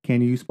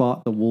Can you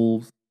spot the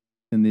wolves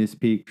in this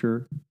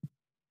picture?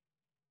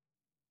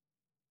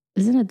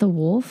 Isn't it the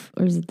wolf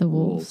or is it the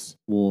wolves?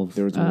 Wolves.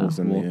 There was wolves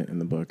in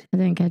the book. I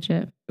didn't catch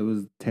it. It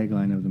was the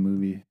tagline of the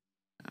movie.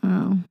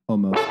 Oh.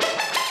 Almost.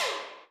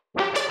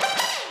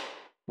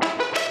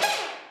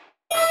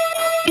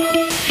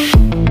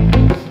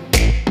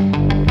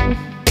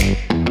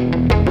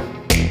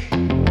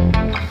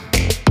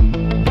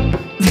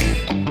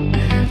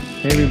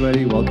 Hey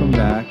everybody, welcome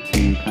back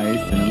to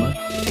Kai's Cinema.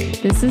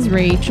 This is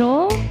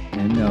Rachel.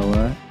 And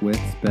Noah with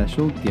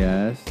special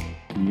guest.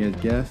 Can you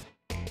guys guess?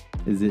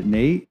 Is it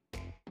Nate?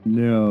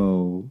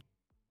 No.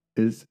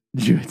 It's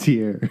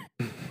Jutier.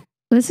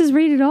 This is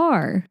rated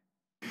R.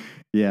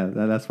 Yeah,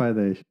 that's why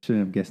they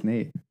shouldn't have guessed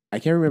Nate. I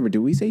can't remember. Did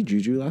we say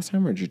Juju last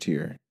time or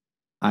Jutier?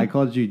 I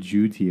called you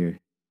Jutier.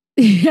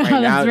 Yeah,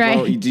 Right that's now, right.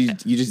 well, you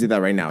just did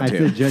that right now, I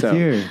too. said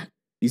Jutier.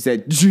 You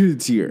said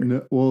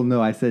Jutier.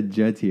 No, I said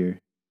Jutier.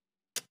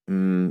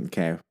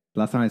 Okay.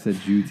 Last time I said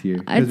Jutier.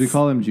 Because we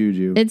call him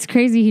Juju. It's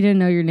crazy he didn't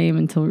know your name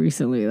until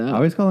recently, though. I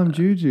always call him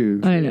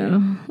Juju. I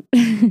know.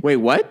 Wait,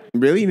 what?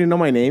 Really? You didn't know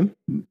my name?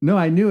 No,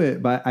 I knew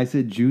it, but I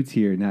said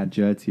Jutier, not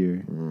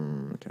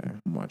Jutier. Okay,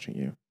 I'm watching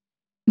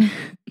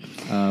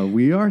you.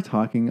 We are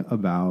talking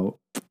about...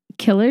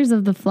 Killers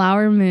of the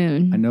Flower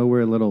Moon. I know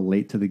we're a little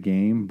late to the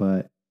game,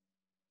 but...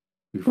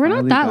 We're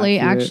not that late,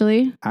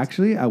 actually.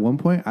 Actually, at one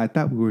point, I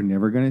thought we were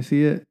never going to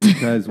see it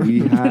because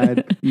we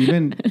had,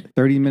 even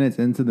 30 minutes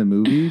into the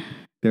movie,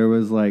 there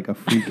was like a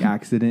freak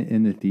accident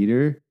in the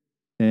theater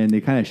and they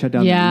kind of shut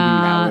down the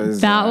movie.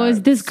 That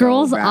was this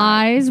girl's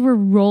eyes were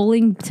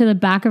rolling to the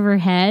back of her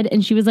head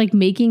and she was like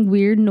making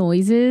weird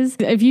noises.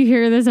 If you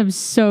hear this, I'm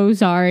so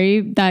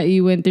sorry that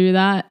you went through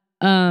that.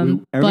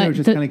 Everyone was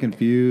just kind of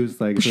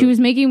confused. Like she was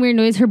making weird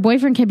noise. Her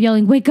boyfriend kept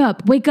yelling, "Wake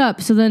up, wake up."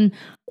 So then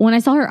when I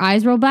saw her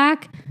eyes roll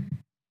back,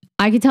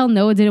 I could tell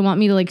Noah didn't want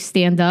me to like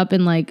stand up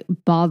and like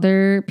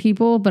bother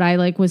people, but I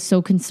like was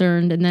so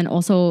concerned. And then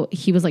also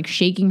he was like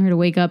shaking her to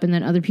wake up, and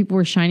then other people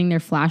were shining their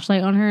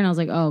flashlight on her, and I was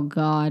like, oh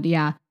God,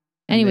 yeah.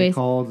 Anyways, they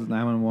called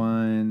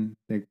 911.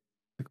 They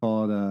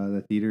called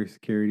the theater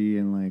security,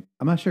 and like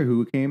I'm not sure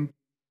who came,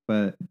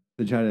 but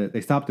they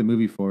stopped the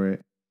movie for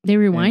it. They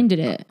rewinded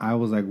it. I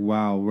was like,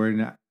 wow, we're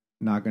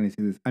not going to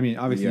see this. I mean,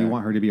 obviously you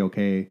want her to be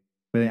okay,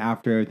 but then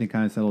after everything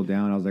kind of settled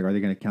down, I was like, are they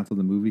going to cancel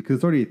the movie? Because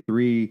it's already a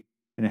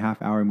 3.5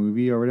 hour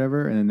movie or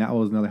whatever, and then that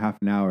was another half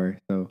an hour.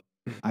 So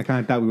I kind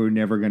of thought we were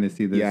never going to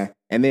see this. Yeah,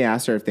 and they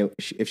asked her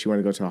if she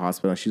wanted to go to the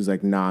hospital. She was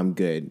like, "Nah, I'm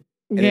good."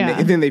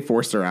 And then they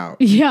forced her out.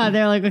 Yeah,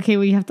 they're like, "Okay,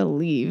 we have to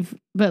leave,"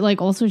 but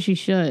like also she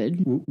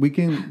should. We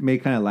can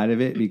make kind of light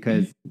of it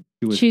because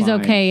she's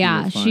fine. Okay.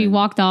 Yeah, she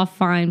walked off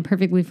fine,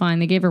 perfectly fine.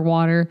 They gave her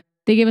water.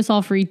 They gave us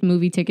all free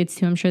movie tickets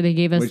too. I'm sure they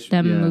gave us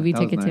a movie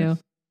ticket nice. Too.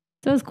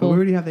 That was cool. But we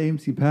already have the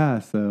AMC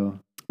pass, so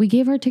we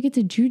gave our ticket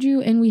to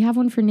Juju, and we have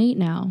one for Nate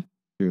now.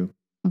 True.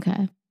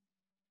 Okay.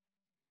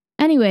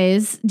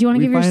 Anyways, do you want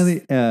to give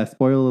your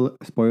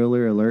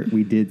spoiler alert?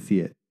 We did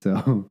see it,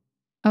 so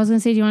I was gonna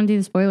say, do you want to do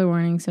the spoiler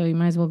warning? So you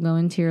might as well go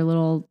into your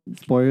little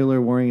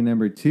spoiler warning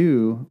number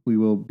 2. We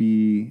will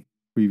be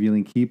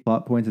revealing key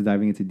plot points and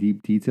diving into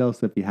deep detail.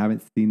 So if you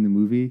haven't seen the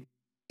movie,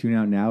 tune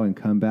out now and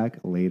come back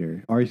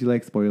later. Or if you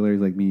like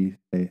spoilers like me,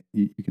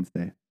 you can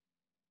stay.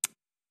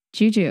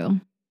 Juju,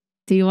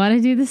 do you want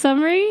to do the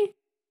summary?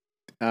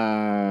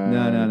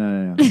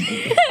 No.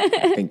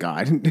 Thank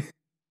God.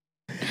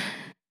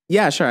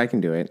 Yeah, sure, I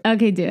can do it.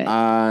 Okay, do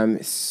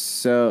it.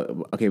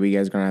 So, okay, but you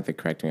guys are going to have to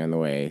correct me on the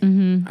way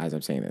as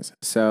I'm saying this.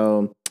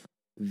 So,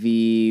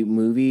 the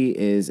movie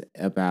is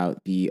about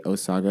the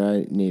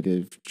Osaga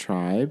Native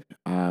tribe,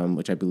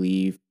 which I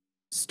believe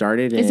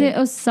started in... Is it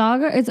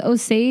Osaga? It's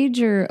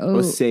Osage or...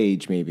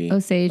 Osage, maybe.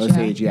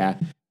 Osage, yeah.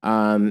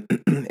 And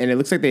it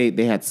looks like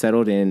they had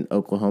settled in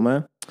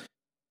Oklahoma,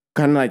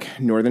 kind of like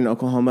northern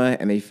Oklahoma,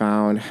 and they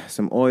found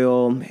some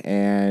oil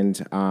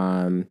and...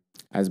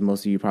 as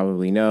most of you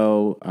probably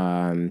know,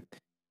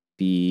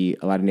 a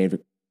lot of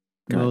Native...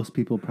 Most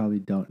people probably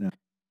don't know.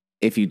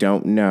 If you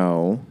don't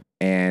know,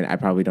 and I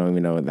probably don't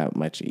even know that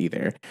much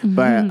either.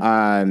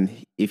 But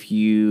if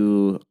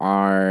you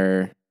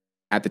are,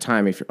 at the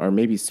time, or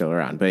maybe still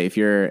around, but if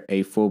you're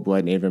a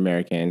full-blood Native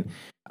American,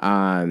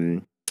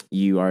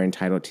 you are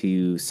entitled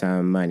to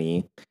some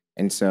money.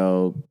 And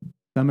so...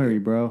 Summary,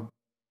 bro.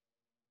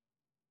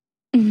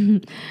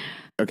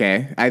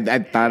 Okay, I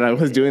thought I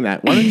was doing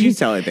that. Why don't you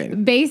tell it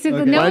then?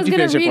 Basically, okay. No one's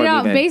going to read it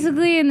out.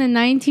 Basically, in the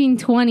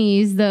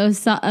 1920s,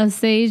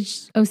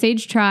 the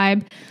Osage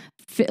tribe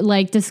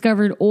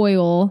discovered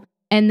oil,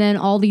 and then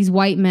all these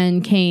white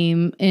men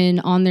came in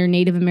on their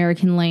Native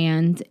American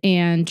land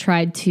and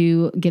tried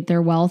to get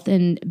their wealth.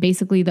 And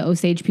basically, the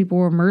Osage people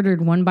were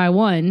murdered one by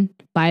one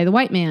by the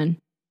white man,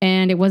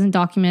 and it wasn't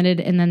documented.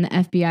 And then the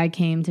FBI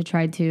came to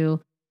try to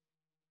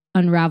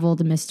unravel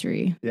the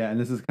mystery. Yeah, and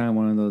this is kind of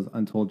one of those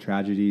untold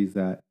tragedies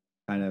that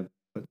kind of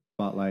put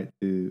spotlight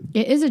to...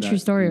 It is a true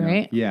story,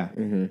 right? Yeah.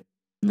 Mm-hmm.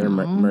 They're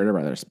murdered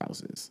by their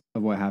spouses.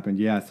 Of what happened.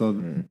 Yeah,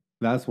 so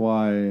that's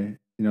why,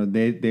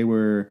 they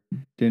didn't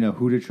know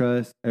who to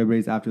trust.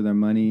 Everybody's after their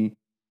money.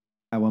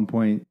 At one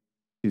point,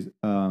 she's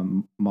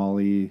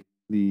Molly,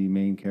 the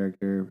main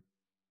character,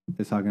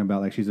 is talking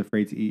about like she's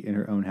afraid to eat in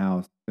her own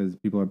house because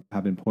people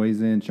have been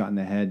poisoned, shot in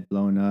the head,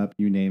 blown up,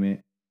 you name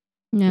it.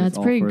 Yeah, it's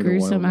pretty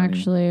gruesome,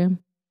 actually.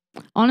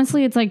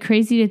 Honestly, it's like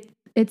crazy.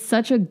 It's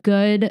such a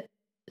good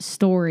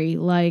story.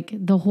 Like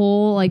the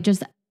whole, like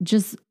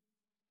just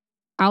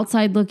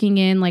outside looking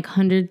in, like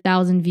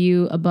 100,000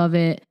 view above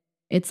it.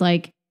 It's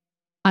like,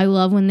 I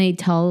love when they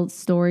tell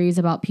stories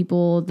about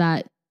people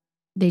that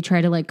they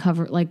try to like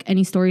cover, like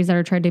any stories that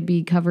are tried to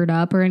be covered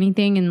up or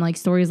anything. And like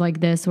stories like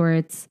this, where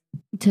it's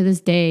to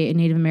this day,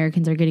 Native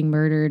Americans are getting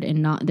murdered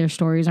and not, their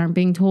stories aren't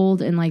being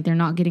told and like they're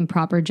not getting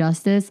proper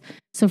justice.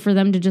 So for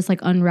them to just like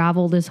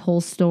unravel this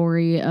whole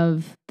story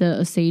of the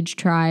Osage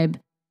tribe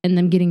and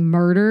them getting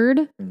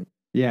murdered.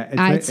 Yeah,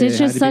 it's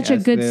just such a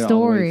good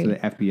story. To the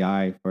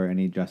FBI for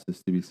any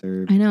justice to be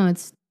served. I know,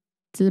 it's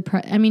to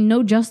the I mean,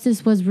 no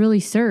justice was really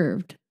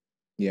served.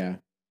 Yeah.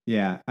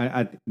 Yeah,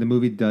 the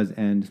movie does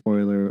end.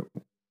 Spoiler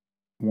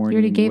warning. You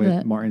already gave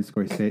it. Martin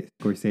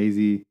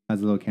Scorsese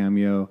has a little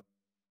cameo,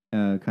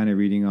 kind of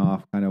reading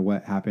off kind of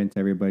what happened to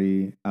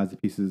everybody as the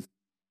pieces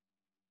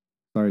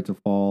started to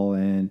fall,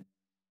 and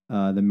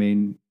the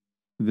main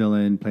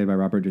villain, played by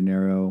Robert De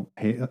Niro,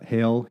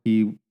 Hale,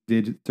 he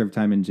did serve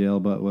time in jail,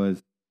 but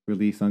was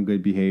released on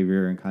good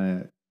behavior and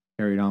kind of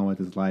carried on with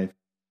his life.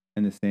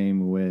 And the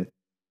same with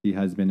the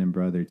husband and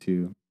brother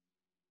too.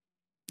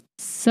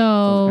 So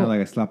it's kind of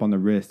like a slap on the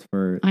wrist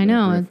for I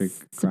know, it's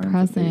depressing.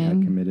 That they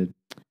had committed.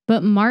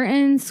 But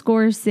Martin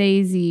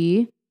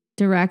Scorsese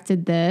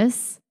directed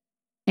this,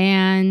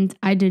 and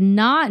I did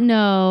not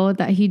know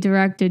that he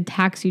directed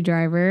Taxi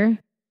Driver,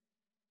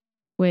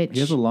 which he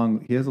has a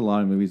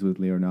lot of movies with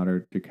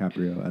Leonardo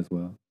DiCaprio as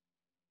well.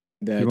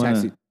 The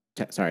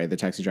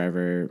Taxi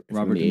Driver.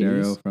 Robert De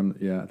Niro from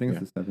I think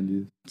it's the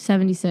 70s.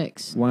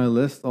 76. Want to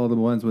list all the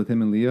ones with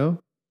him and Leo?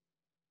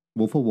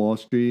 Wolf of Wall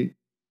Street.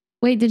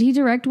 Wait, did he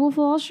direct Wolf of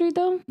Wall Street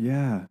though?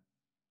 Yeah.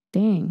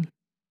 Dang.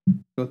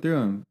 Go through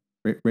them.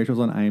 Rachel's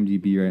on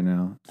IMDb right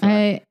now. So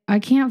I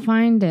can't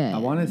find it. I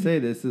want to say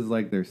this is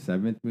like their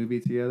 7th movie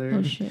together.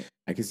 Oh shit!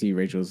 I can see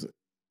Rachel's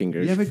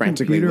fingers you have a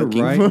frantically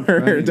looking right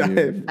for her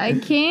dive. I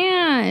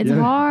can't. It's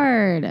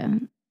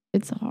hard.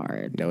 It's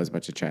hard. That was a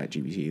bunch of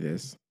ChatGPT.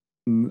 This.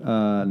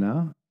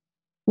 No.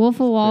 Wolf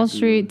of Wall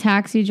Street,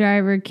 Taxi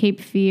Driver, Cape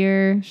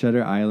Fear,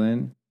 Shutter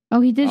Island.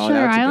 Oh, he did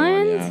Shutter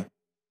Island. Yeah.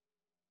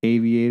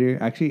 Aviator.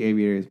 Actually,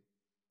 Aviator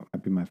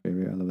might be my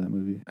favorite. I love that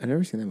movie. I've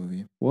never seen that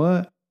movie.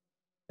 What?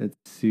 It's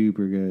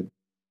super good.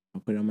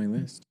 I'll put it on my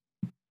list.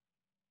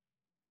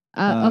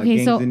 Okay,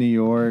 Gangs so in New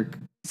York.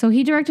 So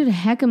he directed a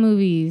heck of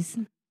movies.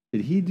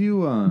 Did he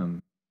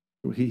do?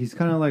 He's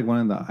kind of like one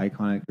of the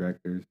iconic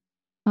directors.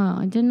 Oh,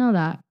 I didn't know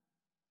that.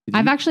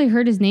 I've actually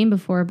heard his name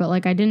before, but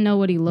like I didn't know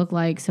what he looked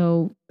like.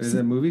 So there's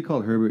a movie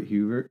called Herbert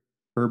Hoover,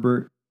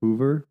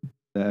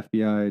 the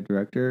FBI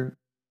director,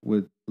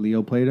 with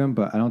Leo played him,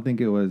 but I don't think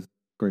it was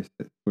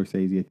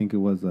Scorsese. I think it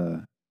was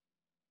I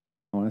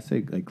want to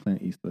say like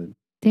Clint Eastwood.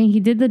 Dang, he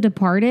did The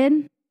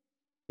Departed.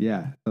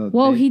 Yeah. So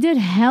whoa, he did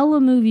hella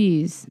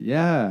movies.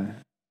 Yeah.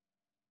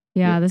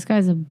 Yeah, this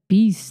guy's a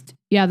beast.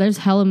 Yeah, there's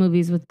hella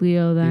movies with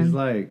Leo. Then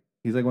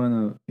he's like one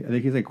of the. I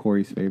think he's like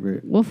Corey's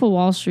favorite. Wolf of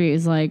Wall Street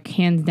is like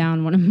hands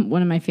down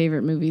one of my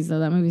favorite movies. Though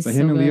that movie's. But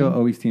him and Leo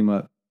always team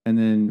up, and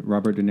then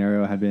Robert De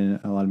Niro had been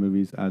in a lot of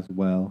movies as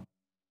well.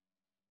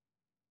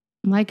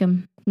 I like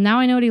him. Now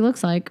I know what he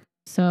looks like.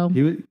 So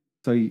he was.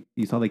 So you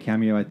saw the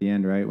cameo at the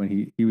end, right? When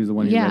he was the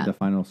one who read the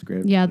final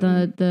script. Yeah,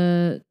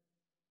 the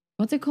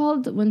what's it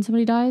called when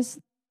somebody dies?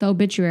 The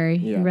obituary.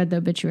 Yeah. He read the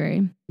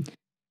obituary.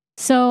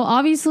 So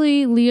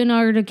obviously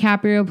Leonardo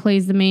DiCaprio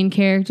plays the main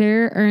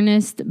character,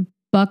 Ernest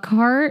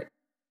Buckhart.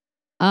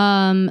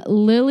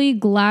 Lily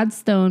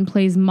Gladstone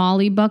plays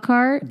Molly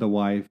Buckhart, the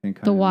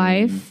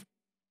wife.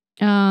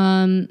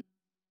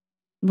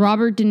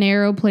 Robert De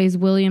Niro plays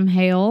William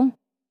Hale,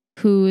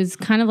 who is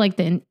kind of like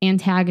the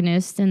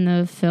antagonist in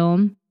the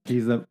film.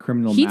 He's a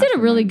criminal. He did a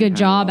really good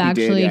job,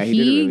 actually. He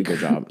did a really good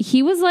job.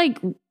 He was like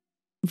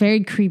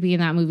very creepy in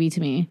that movie to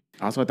me.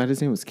 Also, I thought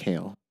his name was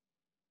Kale.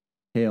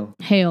 Hale.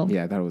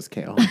 Yeah, I thought it was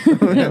Kale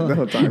the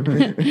whole time.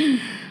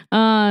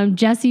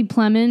 Jesse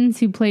Plemons,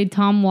 who played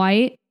Tom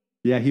White.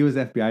 Yeah, he was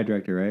FBI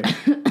director, right?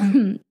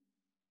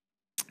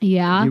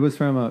 Yeah. He was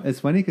from it's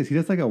funny because he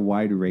does like a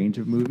wide range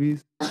of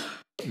movies.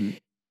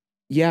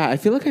 Yeah, I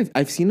feel like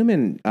I've seen him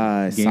in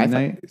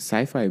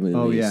sci-fi movies.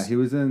 Oh yeah, he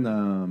was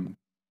in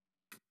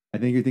I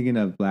think you're thinking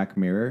of Black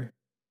Mirror.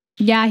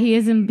 Yeah,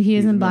 he's in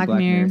Black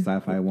Mirror.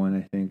 Sci-fi one,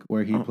 I think,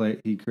 where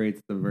he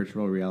creates the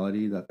virtual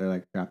reality that they're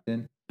like trapped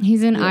in.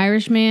 He's in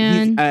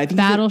Irishman,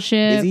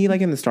 Battleship. Is he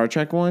like in the Star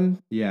Trek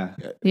one? Yeah.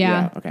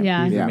 Okay.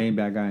 Yeah. He's the main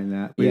bad guy in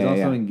that. But he's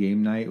also in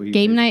Game Night.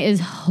 Game Night is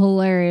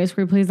hilarious,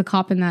 where he plays the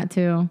cop in that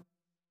too.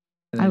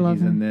 I love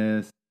him. He's in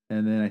this.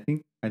 And then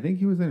I think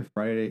he was in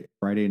Friday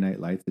Night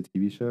Lights, the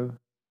TV show.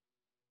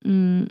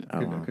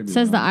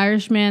 Says The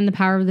Irishman, The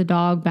Power of the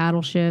Dog,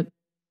 Battleship.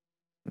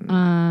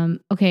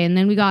 Okay, and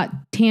then we got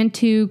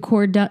Tantu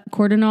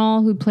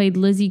Cordonal, who played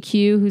Lizzie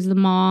Q, who's the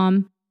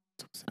mom.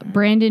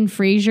 Brandon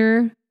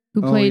Fraser,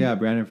 who played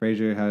Brandon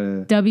Fraser had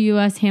a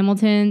W.S.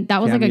 Hamilton.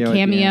 That was like a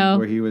cameo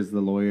where he was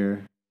the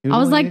lawyer. I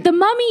was like, the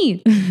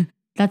Mummy.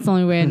 That's the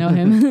only way I know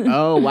him.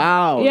 Oh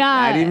wow! Yeah,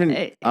 I didn't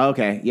even.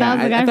 Okay, yeah,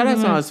 I thought I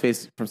saw his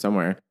face from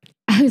somewhere.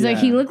 I was like,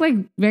 he looked like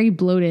very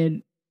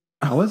bloated.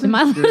 I wasn't Am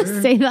I allowed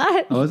to say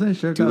that? I wasn't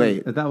sure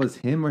if that was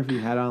him or if he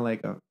had on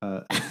like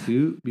a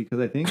suit,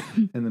 because I think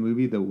in the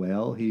movie The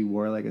Whale he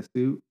wore like a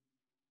suit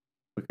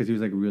because he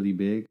was like really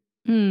big.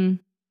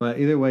 But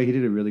either way, he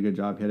did a really good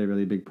job. He had a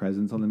really big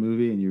presence on the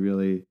movie, and you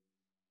really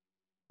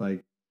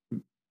like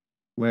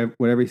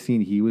whatever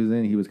scene he was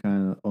in, he was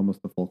kind of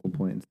almost the focal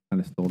point and kind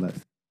of stole that.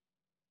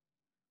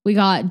 We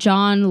got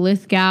John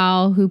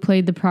Lithgow, who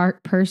played the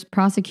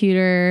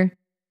prosecutor.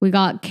 We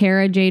got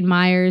Cara Jade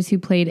Myers, who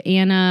played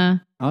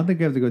Anna. I don't think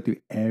I have to go through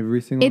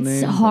every single name.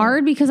 It's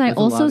hard because I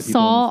also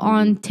saw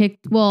on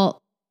TikTok. Well,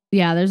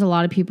 yeah, there's a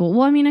lot of people.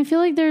 Well, I mean, I feel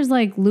like there's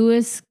like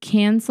Louis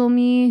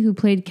Cancelme, who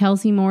played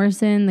Kelsey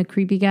Morrison, the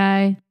creepy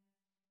guy.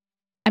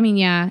 I mean,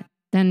 yeah.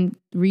 Then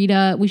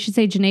Rita. We should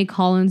say Janae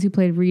Collins, who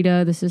played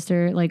Rita, the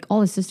sister. Like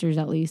all the sisters,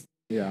 at least.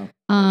 Yeah.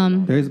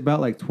 There's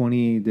about like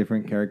 20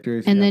 different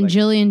characters. And then like,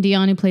 Jillian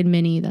Dion, who played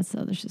Minnie. That's the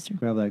other sister.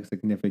 We have like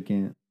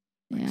significant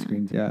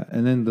screens. Yeah.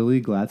 And then Lily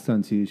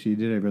Gladstone too. She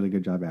did a really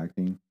good job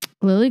acting.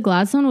 Lily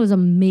Gladstone was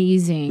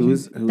amazing. Who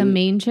the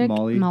main chick?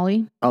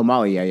 Molly. Oh,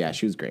 Molly. Yeah.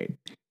 She was great.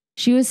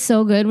 She was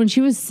so good. When she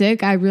was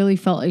sick, I really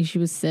felt like she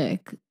was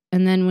sick.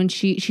 And then when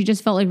she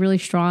just felt like really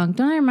strong.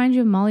 Don't I remind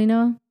you of Molly,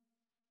 Noah?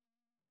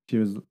 She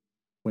was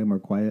way more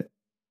quiet.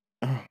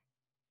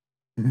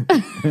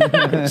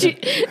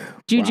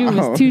 Juju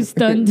was too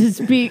stunned to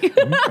speak.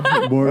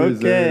 More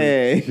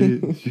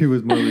reserved. She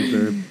was more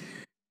reserved.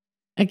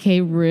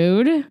 Okay,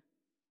 rude.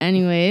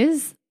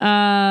 Anyways,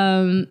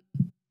 all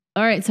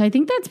right, so I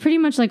think that's pretty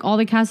much like all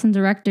the cast and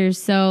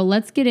directors. So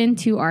let's get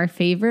into our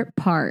favorite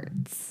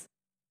parts.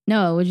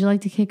 Noah, would you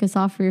like to kick us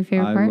off for your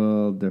favorite part? I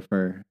will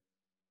defer.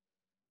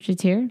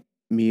 Shatir?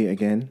 Me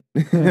again.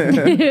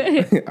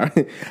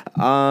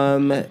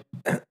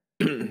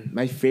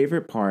 My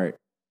favorite part.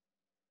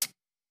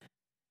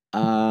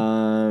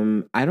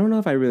 I don't know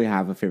if I really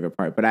have a favorite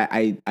part, but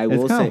I will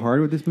say it's kind of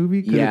hard with this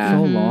movie because it's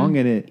so long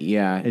and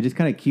it just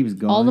kind of keeps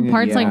going. All the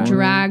parts like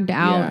dragged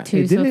out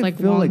too, so it's like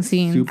long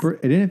scenes.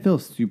 It didn't feel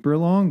super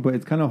long, but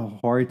it's kind of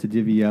hard to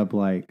divvy up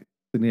like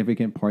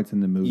significant parts in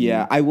the movie.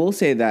 Yeah, I will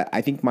say that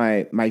I think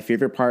my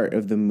favorite part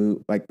of the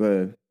movie, like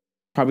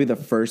probably the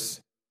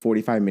first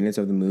 45 minutes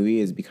of the movie,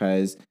 is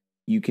because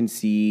you can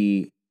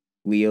see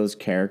Leo's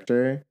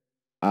character.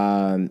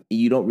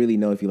 You don't really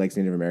know if he likes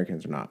Native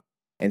Americans or not.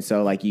 And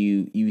so like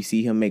you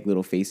see him make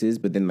little faces,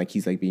 but then like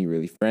he's like being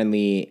really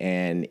friendly,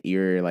 and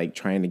you're like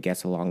trying to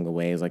guess along the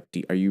way is like,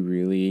 are you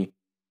really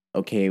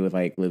okay with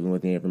like living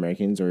with Native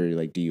Americans, or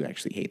like do you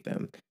actually hate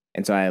them?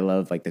 And so I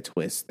love like the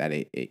twist that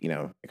it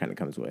kind of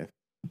comes with.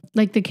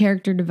 Like the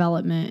character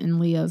development in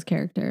Leo's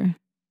character.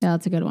 Yeah,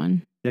 that's a good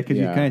one. Yeah, because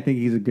you kind of think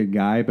he's a good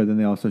guy, but then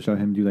they also show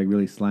him do like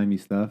really slimy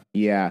stuff.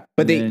 Yeah,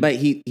 but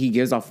he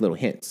gives off little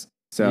hints.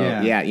 So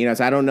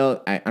so I don't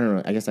know. I don't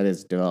know. I guess that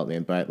is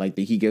development, but like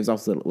he gives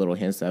off little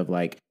hints of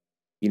like,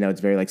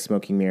 it's very like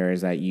smoking mirrors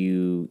that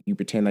you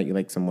pretend like you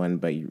like someone,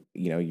 but you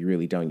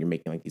really don't. You're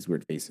making like these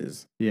weird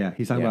faces. Yeah,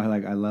 he's talking about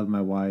like I love my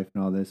wife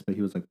and all this, but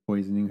he was like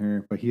poisoning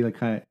her. But he like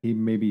he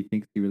maybe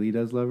thinks he really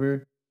does love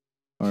her,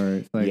 or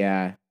it's like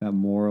that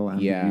moral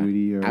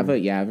ambiguity. Or... I have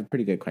a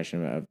pretty good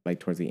question of like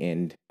towards the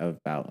end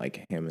about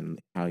like him and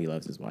how he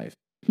loves his wife.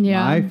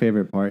 Yeah, my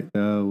favorite part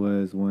though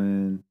was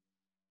when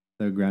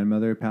the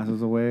grandmother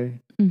passes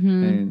away,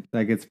 and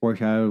like it's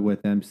foreshadowed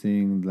with them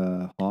seeing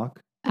the owl.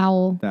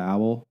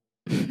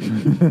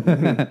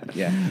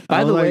 Yeah.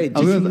 By the way,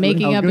 just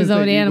making up his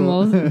own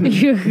animals.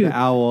 The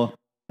owl,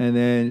 and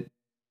then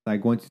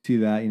like once you see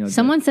that,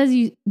 someone says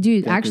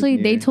dude. Actually,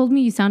 they told me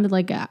you sounded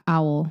like an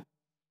owl.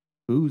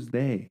 Who's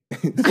they?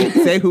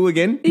 Say who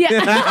again?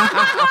 Yeah,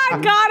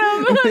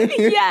 got him.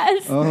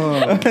 Yes.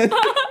 Oh.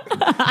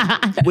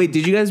 Wait,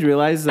 did you guys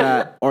realize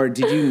that, or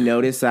did you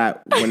notice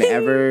that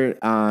whenever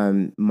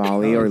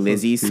Molly or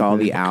Lizzie saw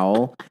the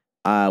owl,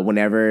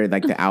 whenever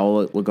like the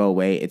owl would go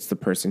away, it's the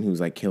person who's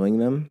like killing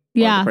them.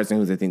 Yeah, the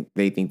person who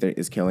they think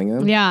is killing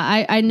them.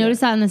 Yeah, I noticed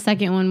that in the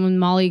second one when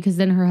Molly, because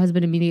then her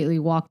husband immediately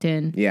walked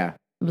in. Yeah,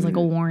 it was like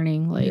a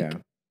warning. Like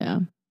yeah.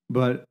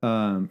 But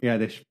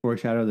they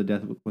foreshadow the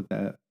death with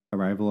the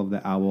arrival of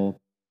the owl,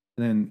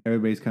 and then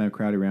everybody's kind of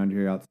crowded around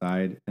her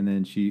outside, and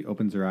then she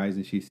opens her eyes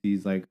and she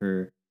sees like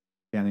her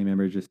family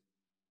members just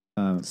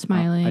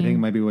smiling. I think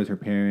maybe it was her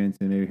parents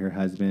and maybe her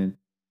husband.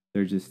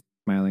 They're just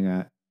smiling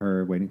at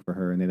her, waiting for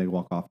her, and they like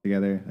walk off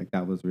together. Like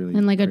that was really,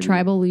 and like pretty. A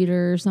tribal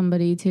leader or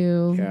somebody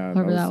too. Yeah,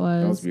 whoever that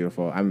was. That was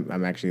beautiful.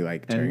 I'm actually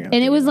like tearing up.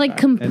 And it was like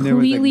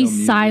completely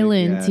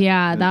silent.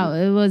 Yeah,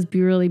 it was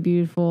really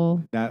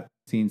beautiful. That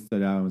scene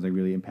stood out and was like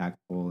really impactful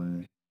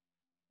and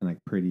like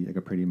pretty, like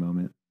a pretty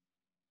moment.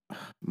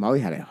 Molly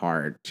had it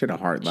hard. She had a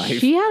hard life.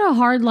 She had a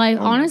hard life.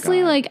 Oh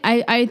honestly, like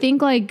I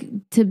think like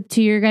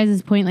to your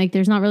guys' point, like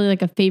there's not really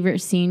like a favorite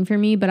scene for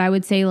me, but I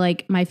would say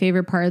like my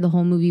favorite part of the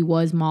whole movie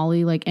was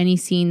Molly. Like any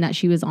scene that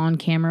she was on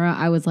camera,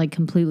 I was like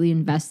completely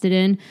invested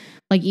in.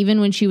 Like even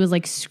when she was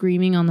like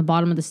screaming on the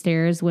bottom of the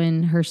stairs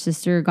when her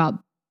sister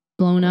got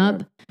blown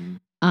up,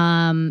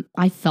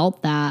 I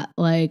felt that.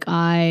 Like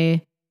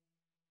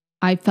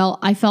I felt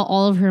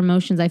all of her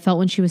emotions. I felt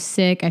when she was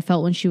sick. I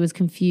felt when she was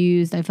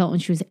confused. I felt when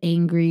she was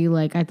angry.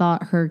 Like I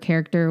thought her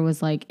character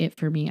was like it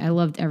for me. I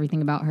loved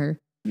everything about her.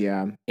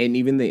 Yeah. And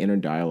even the inner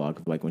dialogue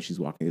of like when she's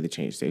walking through the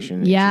change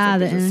station. Yeah.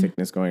 Like, there's a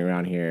sickness going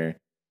around here.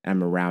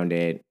 I'm around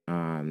it.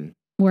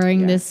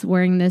 Wearing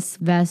this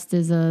vest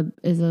is a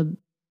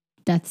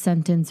death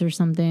sentence or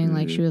something. Mm-hmm.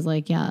 Like she was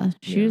like, I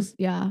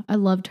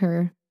loved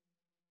her.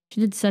 She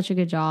did such a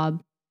good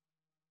job.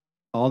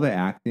 All the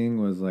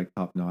acting was like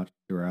top notch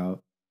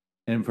throughout.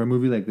 And for a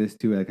movie like this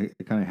too, like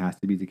it kind of has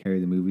to be to carry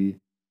the movie.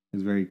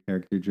 It's very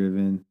character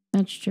driven.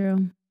 That's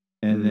true.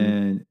 And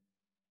then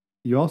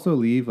you also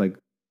leave like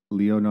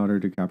Leonardo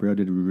DiCaprio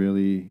did a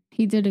really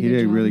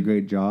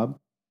great job.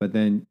 But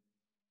then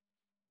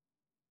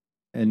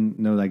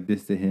like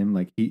this to him,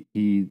 like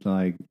he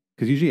like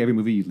because usually every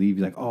movie you leave,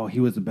 you're like, oh,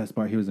 he was the best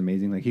part. He was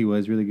amazing. Like he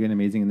was really good and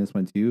amazing in this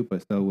one too.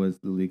 But so was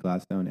Lily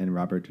Gladstone and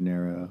Robert De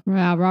Niro.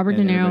 Yeah, Robert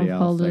De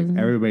Niro. Like,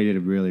 everybody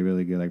did really,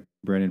 really good. Like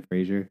Brendan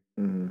Fraser.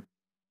 Mm-hmm.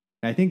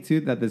 I think too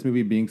that this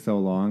movie being so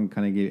long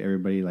kind of gave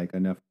everybody like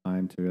enough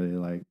time to really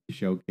like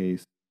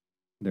showcase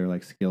their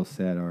like skill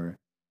set or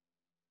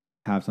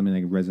have something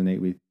like resonate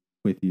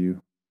with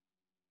you.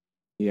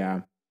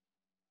 Yeah,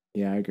 I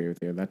agree with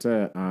you. That's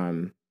it's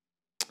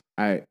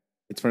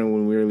funny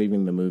when we were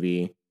leaving the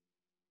movie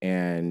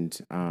and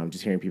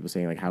just hearing people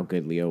saying like how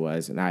good Leo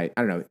was, and I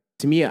don't know.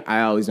 To me,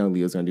 I always know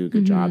Leo's gonna do a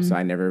good job, so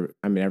I'm never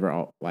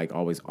like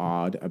always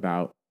awed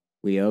about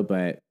Leo,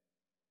 but.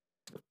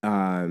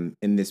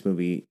 In this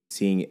movie,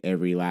 seeing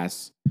every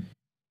last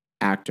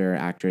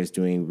actress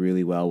doing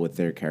really well with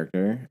their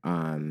character,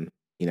 I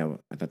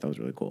thought that was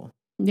really cool.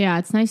 Yeah,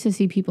 it's nice to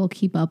see people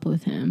keep up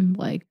with him,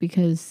 like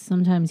because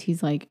sometimes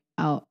he's like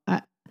out.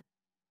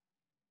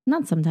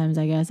 Not sometimes,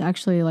 I guess.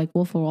 Actually, like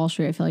Wolf of Wall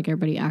Street, I feel like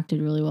everybody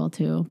acted really well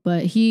too.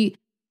 But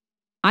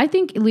I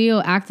think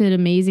Leo acted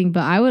amazing,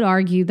 but I would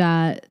argue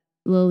that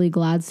Lily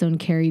Gladstone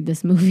carried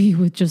this movie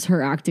with just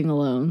her acting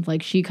alone.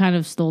 Like she kind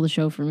of stole the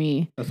show for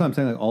me. That's what I'm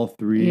saying. Like all 4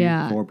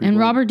 people. And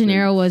Robert De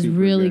Niro was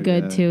really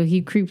good too.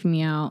 He creeped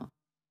me out.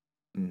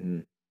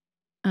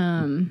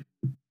 Mm-hmm.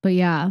 But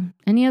yeah,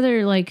 any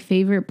other like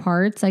favorite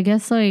parts? I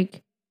guess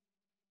like,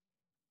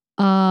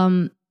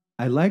 I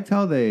liked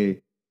how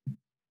they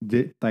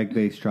did like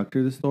they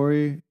structured the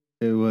story.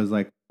 It was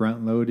like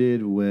front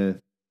loaded with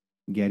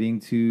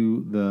getting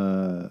to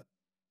the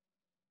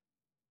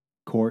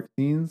court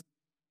scenes.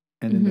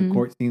 And then the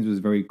court scenes was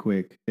very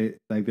quick. It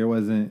like there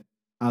wasn't.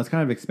 I was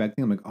kind of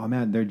expecting. I'm like, oh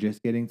man, they're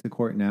just getting to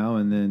court now,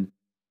 and then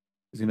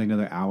it's gonna be like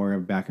another hour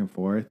of back and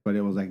forth. But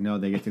it was like, no,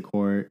 they get to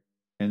court,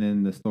 and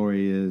then the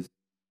story is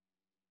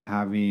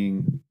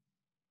having,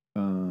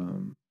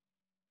 what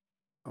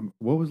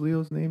was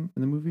Leo's name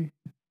in the movie?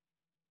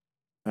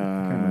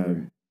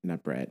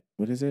 Not Brett.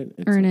 What is it?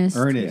 It's Ernest.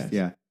 Ernest. Yes.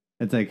 Yeah,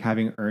 it's like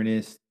having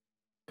Ernest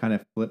kind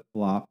of flip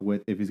flop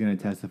with if he's going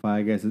to testify,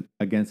 I guess,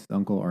 against his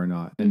uncle or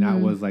not. And that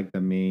was like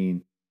the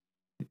main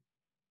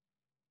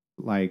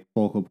like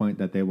focal point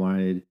that they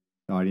wanted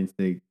the audience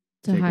to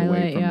take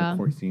away from the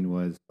court scene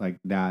was like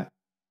that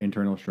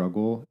internal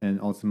struggle. And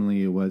ultimately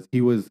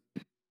he was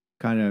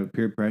kind of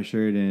peer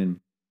pressured and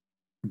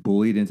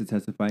bullied into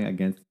testifying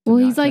against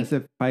against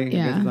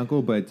his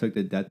uncle, but it took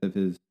the death of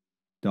his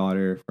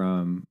daughter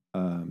from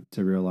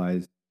to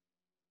realize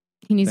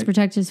he needs to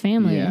protect his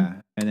family.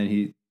 Yeah. And then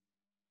he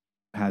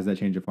has that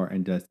change of heart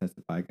and does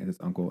testify against his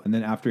uncle. And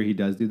then after he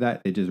does do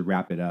that, they just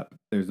wrap it up.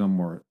 There's no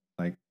more,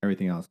 like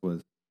everything else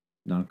was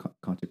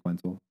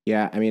non-consequential.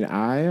 Yeah, I mean,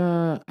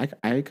 I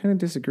kind of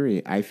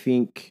disagree. I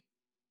think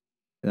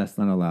that's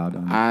not allowed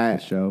on the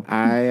show.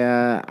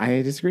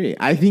 I disagree.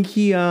 I think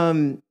he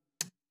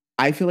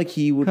I feel like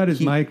he would cut his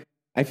mic.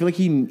 I feel like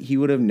he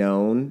would have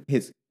known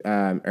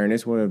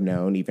Ernest would have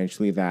known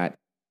eventually that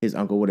his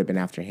uncle would have been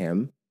after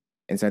him.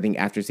 And so I think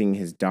after seeing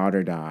his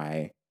daughter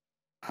die,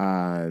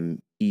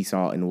 he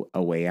saw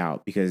a way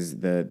out because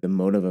the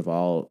motive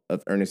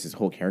of Ernest's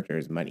whole character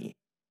is money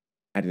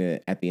at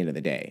the end of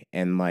the day.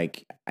 And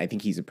like, I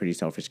think he's a pretty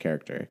selfish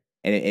character.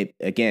 And it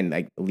again,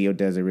 like Leo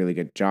does a really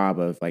good job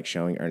of like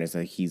showing Ernest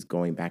that he's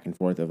going back and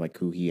forth of like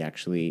who he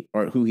actually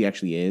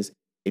is,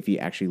 if he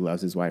actually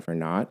loves his wife or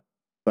not.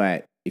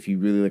 But if you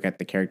really look at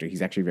the character,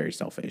 he's actually very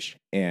selfish.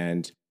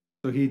 And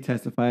so he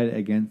testified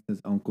against his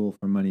uncle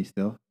for money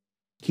still?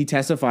 He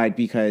testified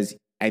because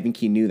I think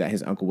he knew that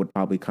his uncle would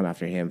probably come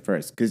after him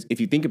first. Because if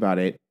you think about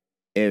it,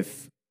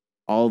 if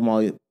all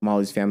of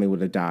Molly's family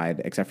would have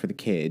died except for the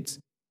kids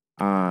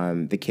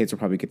would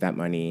probably get that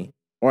money.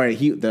 Or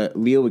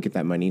Leo would get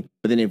that money.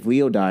 But then if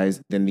Leo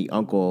dies, then the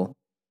uncle,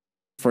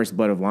 first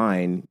blood of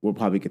line, will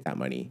probably get that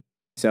money.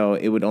 So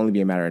it would only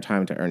be a matter of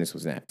time until Ernest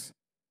was next.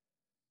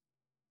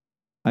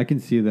 I can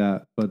see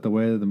that, but the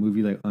way that the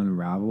movie like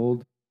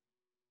unraveled,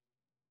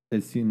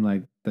 it seemed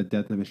like the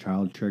death of his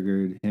child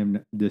triggered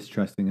him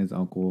distrusting his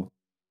uncle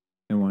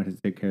and wanted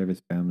to take care of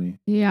his family.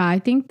 Yeah, I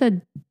think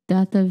the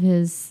death of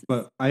his...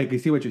 But I can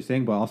see what you're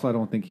saying, but also I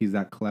don't think he's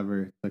that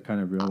clever to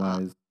kind of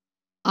realize.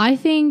 I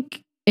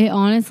think it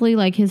honestly,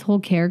 like his whole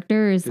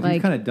character is like...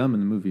 he's kind of dumb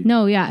in the movie.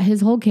 No, yeah,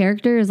 his whole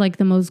character is like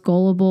the most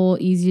gullible,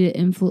 easy to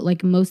influence,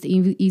 like most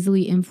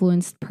easily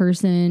influenced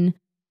person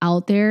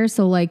out there.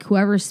 So like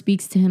whoever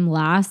speaks to him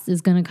last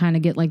is going to kind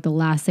of get like the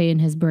last say in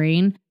his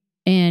brain.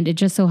 And it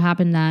just so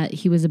happened that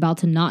he was about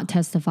to not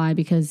testify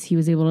because he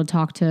was able to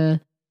talk to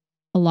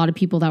a lot of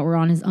people that were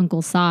on his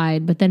uncle's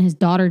side. But then his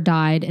daughter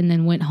died and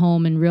then went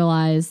home and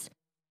realized,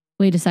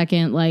 wait a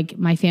second, like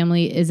my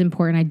family is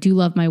important. I do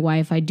love my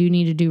wife. I do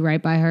need to do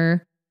right by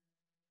her.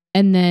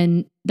 And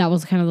then that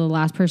was kind of the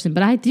last person.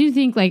 But I do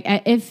think like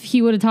if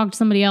he would have talked to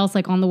somebody else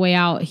like on the way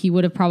out, he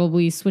would have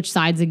probably switched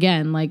sides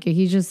again. Like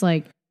he's just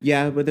like...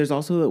 Yeah, but there's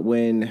also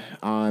when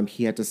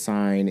he had to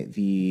sign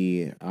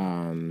the...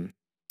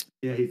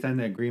 Yeah, he signed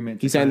the agreement.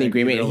 He signed the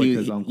agreement.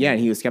 And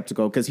he was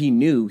skeptical because he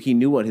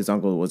knew what his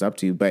uncle was up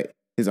to, but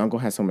his uncle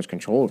has so much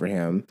control over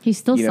him. He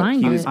still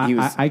signed it.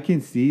 I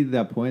can see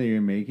that point that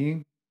you're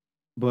making,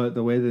 but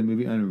the way the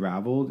movie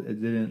unraveled, it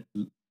didn't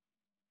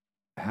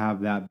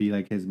have that be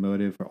like his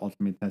motive for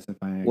ultimately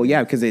testifying. Well,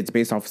 yeah, because it's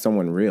based off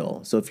someone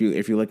real. So if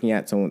you're looking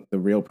at the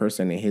real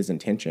person and his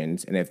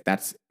intentions, and if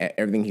that's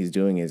everything he's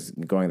doing is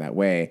going that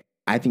way,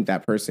 I think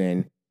that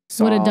person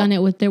would have done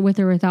it with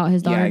or without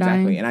his daughter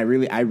dying. And I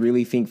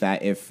really think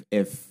that if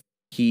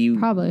he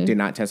did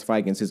not testify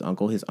against his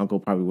uncle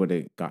probably would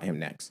have got him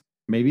next.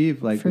 Maybe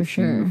if like the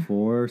scene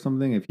before or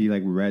something, if he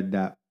like read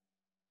that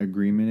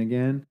agreement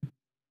again,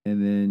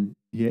 and then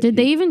did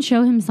they even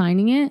show him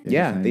signing it?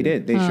 Yeah, they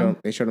did. They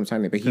showed him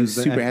signing it, but he was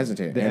super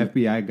hesitant. The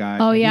FBI guy.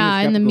 Oh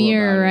yeah, in the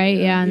mirror, right?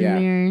 Yeah, in the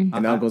mirror.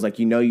 And the uncle's like,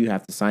 you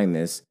have to sign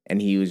this,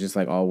 and he was just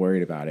like all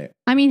worried about it.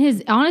 I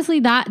mean, honestly,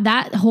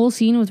 that whole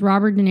scene with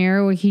Robert De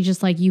Niro where he's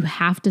just like, you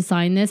have to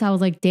sign this. I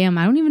was like, damn,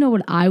 I don't even know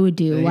what I would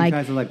do. He like,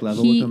 tries to like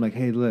level with him, like,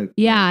 hey, look.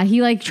 Yeah,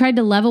 he like tried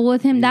to level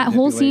with him. That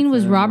whole scene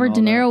was Robert De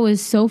Niro was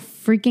so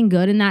freaking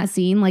good in that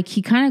scene. Like,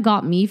 he kind of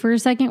got me for a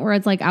second, where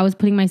it's like I was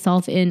putting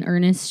myself in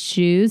Ernest's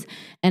shoes,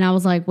 and I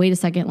was like, wait a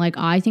second, like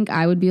I think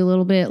I would be a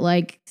little bit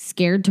like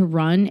scared to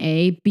run.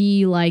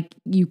 B, like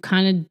you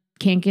kind of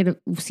can't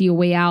see a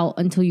way out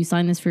until you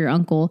sign this for your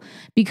uncle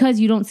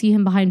because you don't see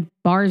him behind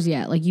bars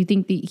yet. Like you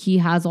think that he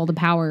has all the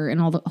power and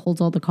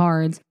holds all the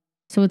cards.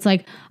 So it's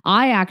like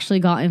I actually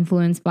got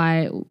influenced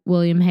by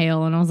William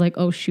Hale, and I was like,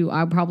 oh shoot,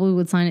 I probably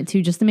would sign it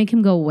too just to make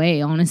him go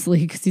away,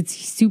 honestly, because it's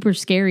super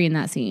scary in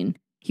that scene.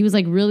 He was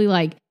like really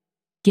like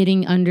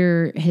getting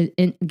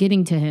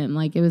to him.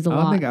 Like it was a lot.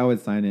 I don't think I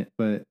would sign it,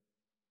 but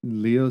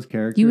Leo's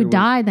character, you would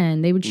die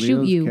then. They would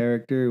shoot you. Leo's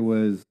character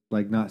was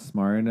like not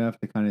smart enough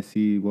to kind of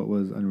see what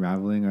was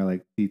unraveling or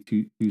like see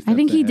two steps I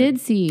think he ahead. did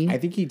see. I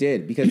think he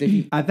did because if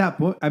he, at that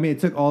point, I mean,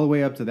 it took all the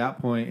way up to that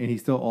point, and he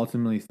still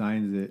ultimately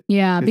signs it.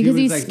 Yeah, because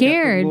he's like,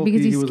 scared.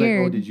 Because he's was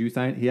scared. Like, oh, did you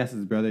sign it? He asked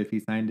his brother if he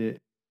signed it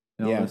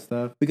and all this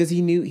stuff. Because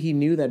he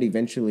knew that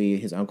eventually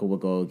his uncle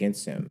would go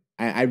against him.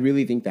 I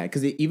really think that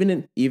because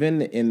even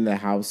in the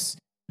house,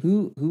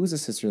 who was the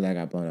sister that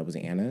got blown up? Was it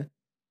Anna?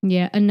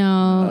 Yeah,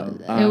 no,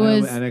 it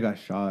was Anna got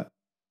shot.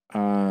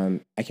 I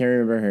can't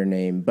remember her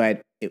name,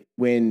 but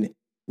when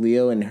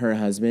Leo and her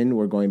husband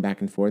were going back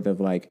and forth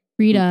of like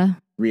Rita.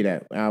 When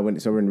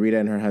Rita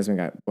and her husband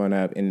got blown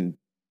up, and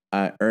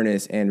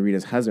Ernest and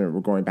Rita's husband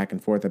were going back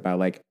and forth about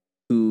like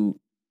who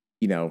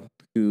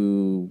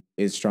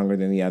is stronger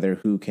than the other,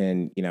 who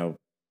can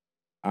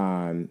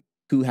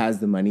who has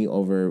the money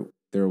over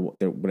their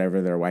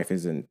whatever their wife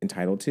is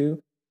entitled to.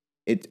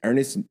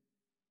 Ernest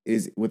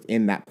is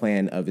within that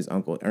plan of his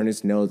uncle.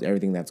 Ernest knows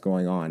everything that's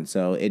going on.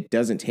 So it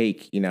doesn't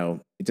take you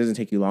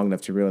long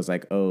enough to realize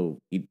like, oh,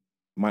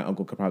 my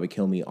uncle could probably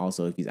kill me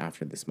also if he's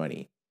after this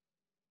money.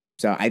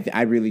 So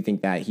I really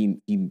think that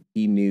he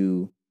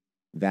knew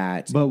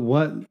that. But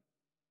what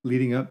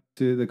leading up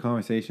to the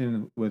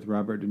conversation with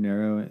Robert De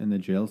Niro in the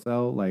jail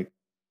cell, like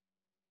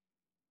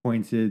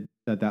pointed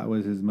that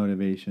was his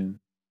motivation.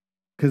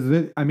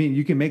 Because I mean,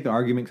 you can make the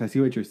argument because I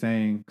see what you're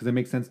saying because it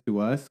makes sense to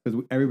us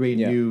because everybody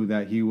knew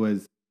that he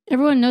was.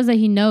 Everyone knows that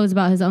he knows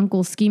about his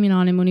uncle scheming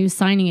on him when he was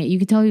signing it. You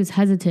could tell he was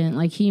hesitant,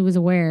 like he was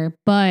aware,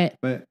 but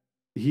a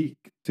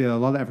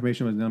lot of that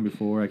information was known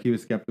before. Like he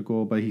was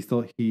skeptical, but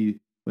he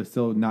was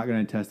still not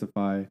going to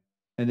testify.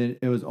 And then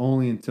it was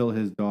only until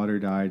his daughter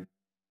died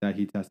that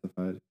he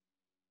testified.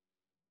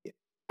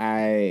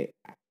 I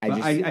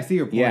see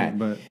your point,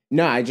 but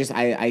no,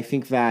 I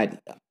think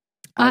that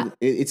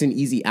it's an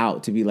easy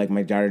out to be like,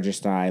 my daughter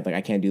just died, like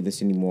I can't do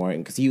this anymore,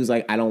 and because he was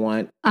like, I don't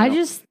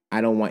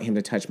want him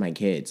to touch my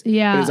kids.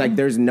 Yeah, but it's like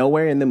there's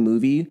nowhere in the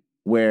movie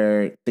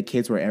where the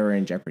kids were ever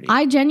in jeopardy.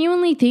 I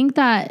genuinely think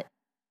that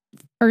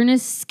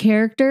Ernest's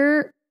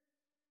character,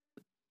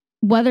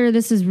 whether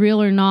this is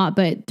real or not,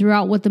 but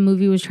throughout what the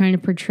movie was trying to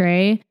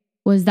portray,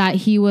 was that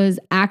he was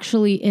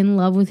actually in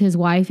love with his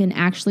wife and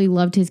actually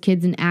loved his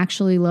kids and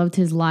actually loved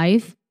his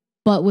life,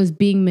 but was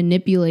being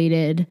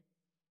manipulated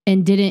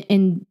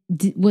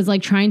was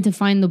like trying to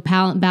find the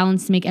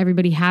balance to make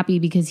everybody happy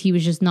because he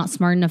was just not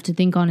smart enough to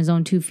think on his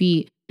own 2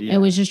 feet. Yeah. It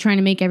was just trying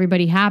to make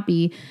everybody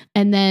happy.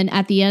 And then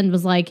at the end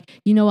was like,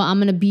 you know what, I'm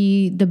going to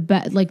be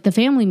the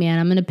family man.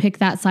 I'm going to pick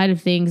that side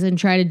of things and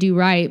try to do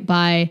right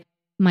by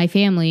my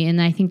family. And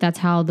I think that's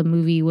how the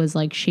movie was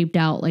like shaped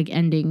out, like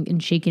ending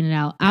and shaking it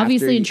out.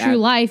 Obviously in true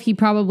life, he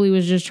probably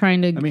was just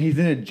trying to. I mean, he's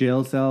in a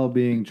jail cell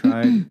being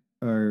tried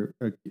or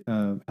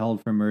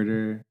held for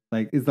murder.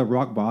 Like, it's the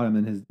rock bottom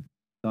and his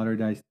daughter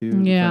dies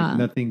too. Yeah. Like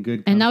nothing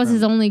good. And that was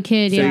his only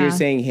kid. So you're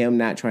saying him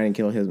not trying to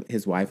kill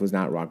his wife was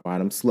not rock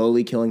bottom?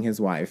 Slowly killing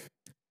his wife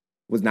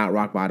was not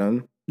rock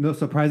bottom? No,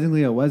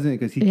 surprisingly, it wasn't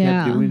because he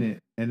kept doing it.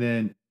 And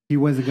then he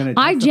wasn't going to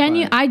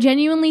testify. I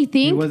genuinely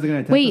think. He wasn't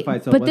going to testify.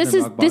 Wait, so but this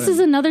is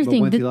another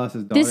thing.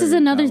 This is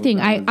another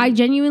thing. I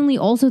genuinely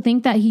also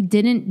think that he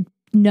didn't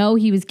know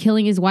he was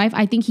killing his wife.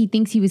 I think he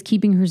thinks he was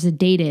keeping her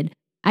sedated.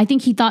 I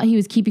think he thought he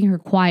was keeping her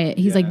quiet.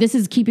 He's like, this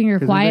is keeping her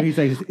quiet. He's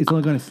like, it's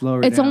only going to slow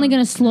her down. It's only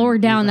going to slow her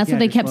down. That's what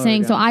they kept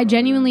saying. So I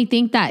genuinely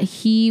think that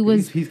he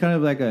was. He's kind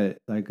of like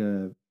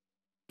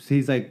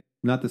he's like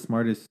not the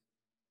smartest.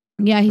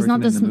 Yeah, he's not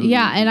the.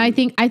 Yeah, and I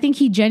think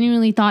he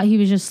genuinely thought he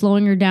was just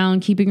slowing her down,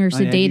 keeping her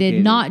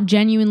sedated, not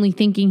genuinely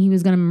thinking he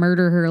was going to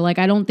murder her. Like,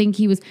 I don't think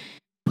he was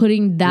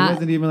putting that. He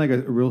wasn't even like a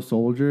real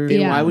soldier.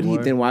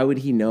 Why would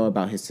he know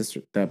about his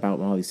sister,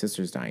 about all these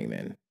sisters dying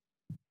then?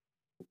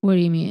 What do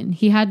you mean?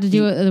 He had to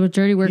do it with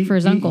dirty work for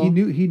his uncle.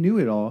 He knew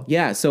it all.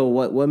 Yeah. So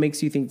what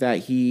makes you think that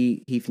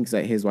he thinks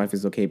that his wife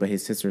is okay, but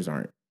his sisters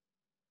aren't?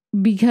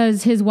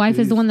 Because his wife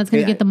is the one that's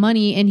going to get the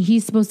money, and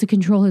he's supposed to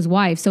control his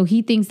wife. So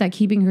he thinks that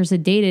keeping her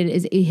sedated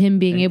is him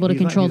being able to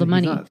control the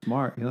money. He's not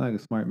smart. He's not like a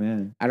smart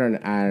man. I don't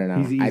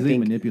know. He's easily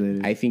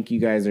manipulated. I think you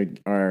guys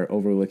are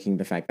overlooking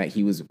the fact that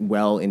he was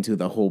well into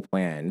the whole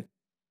plan.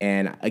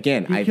 And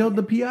again, he killed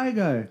the PI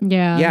guy.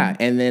 Yeah. Yeah.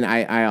 And then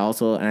I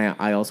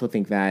also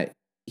think that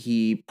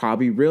he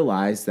probably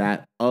realized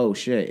that, oh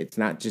shit, it's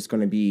not just going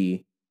to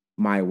be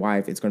my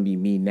wife, it's going to be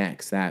me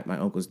next that my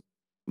uncle's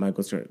going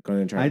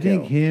to try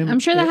to kill. I'm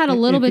sure that had a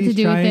little bit to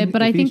do with it,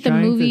 but I think the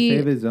movie to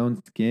save his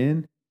own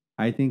skin,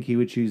 I think he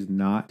would choose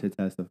not to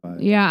testify.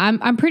 Yeah,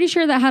 I'm pretty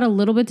sure that had a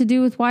little bit to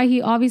do with why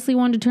he obviously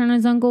wanted to turn on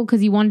his uncle,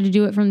 because he wanted to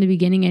do it from the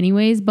beginning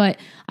anyways. But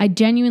I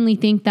genuinely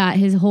think that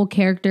his whole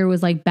character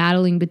was like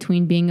battling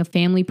between being a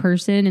family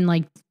person and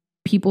like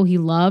people he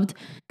loved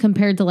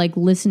compared to like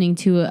listening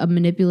to a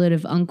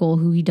manipulative uncle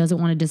who he doesn't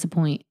want to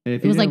disappoint.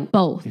 It was like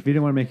both. If he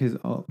didn't want to make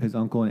his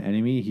uncle an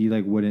enemy, he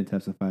like wouldn't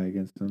testify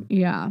against him.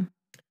 Yeah.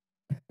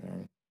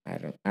 I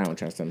don't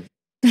trust him.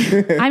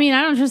 I mean,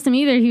 I don't trust him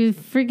either. He was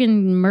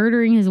freaking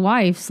murdering his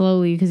wife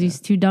slowly because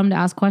he's too dumb to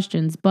ask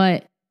questions.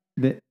 But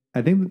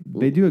I think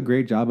they do a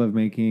great job of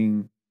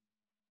making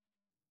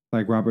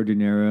like Robert De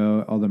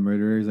Niro, all the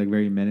murderers, like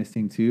very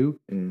menacing too.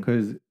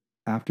 Because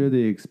after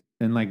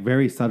and like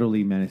very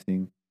subtly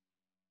menacing,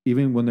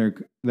 even when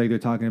they're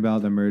talking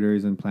about the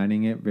murders and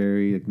planning it,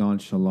 very like,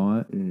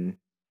 nonchalant. And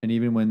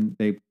even when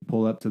they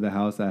pull up to the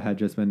house that had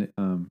just been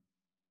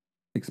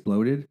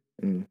exploded.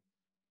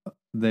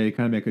 They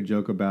kind of make a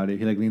joke about it.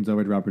 He like leans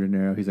over to Robert De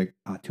Niro. He's like,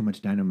 too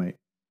much dynamite.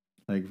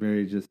 Like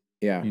very just,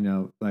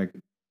 like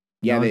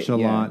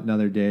nonchalant,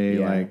 another day.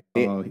 Yeah.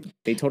 Like,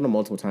 they told him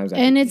multiple times.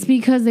 And it's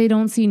because they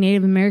don't see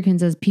Native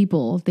Americans as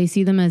people. They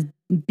see them as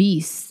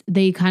beasts.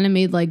 They kind of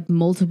made like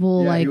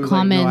multiple comments.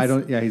 Like, no, I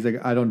don't. Yeah, he's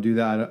like, I don't do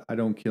that. I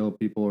don't kill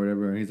people or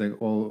whatever. And he's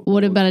like, well,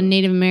 what about a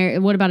Native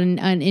American? What about an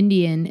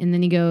Indian? And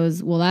then he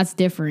goes, well, that's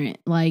different.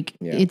 Like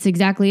it's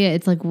exactly it.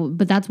 It's like,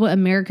 but that's what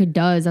America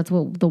does. That's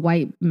what the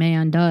white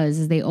man does.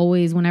 Is they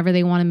always, whenever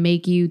they want to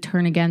make you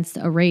turn against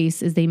a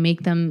race, is they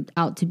make them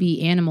out to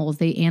be animals.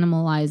 They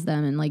animalize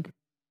them and like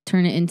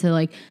turn it into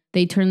like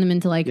they turn them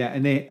into like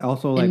and they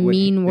also like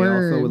mean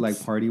words. They also would like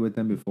party with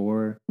them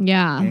before,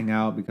 hang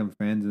out, become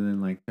friends, and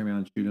then like turn around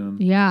and shoot them.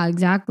 Yeah,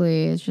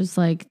 exactly. It's just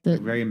like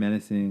very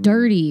menacing,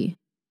 dirty.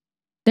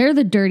 They're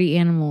the dirty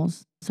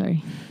animals.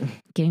 Sorry,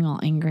 getting all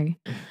angry.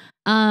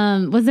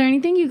 Was there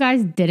anything you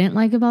guys didn't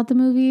like about the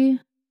movie?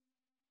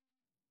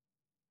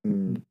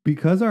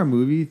 Because our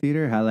movie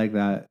theater had like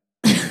that.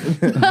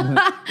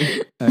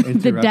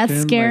 The death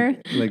scare,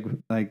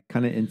 like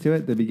kind of into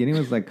it. The beginning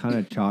was like kind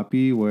of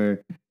choppy,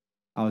 where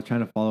I was trying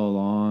to follow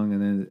along,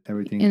 and then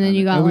everything. And then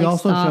you got. And we like,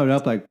 also stopped. showed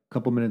up like a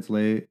couple minutes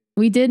late.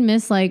 We did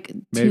miss like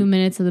 2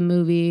 minutes of the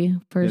movie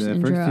first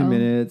intro. First 2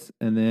 minutes,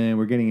 and then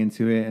we're getting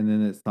into it, and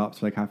then it stops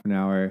for like half an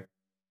hour.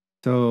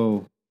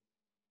 So,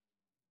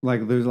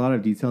 like, there's a lot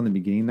of detail in the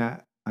beginning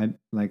that I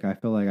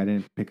feel like I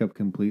didn't pick up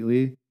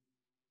completely.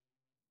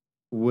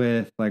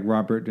 With like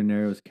Robert De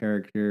Niro's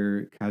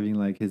character having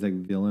like his like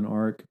villain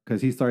arc,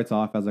 because he starts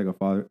off as like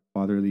a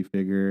fatherly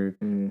figure.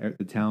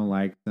 The town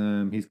likes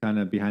him. He's kind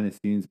of behind the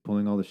scenes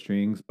pulling all the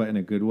strings, but in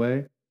a good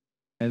way.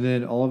 And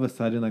then all of a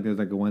sudden, like there's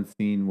like one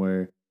scene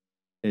where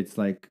it's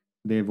like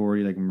they've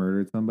already like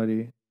murdered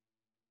somebody,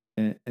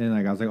 and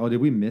like I was like, oh, did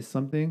we miss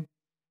something?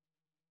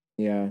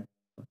 Yeah,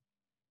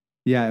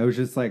 it was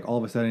just like all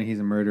of a sudden he's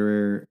a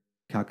murderer,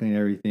 calculating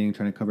everything,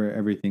 trying to cover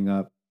everything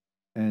up.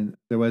 And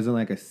there wasn't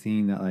like a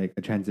scene that like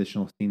a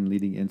transitional scene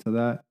leading into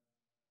that.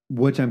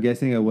 which I'm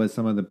guessing it was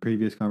some of the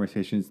previous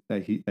conversations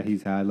that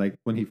he's had, like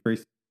when he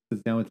first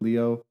sits down with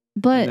Leo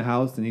in the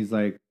house, and he's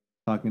like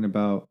talking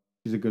about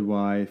she's a good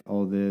wife,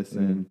 all this,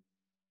 and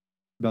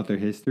about their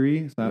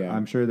history. So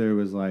I'm sure there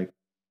was like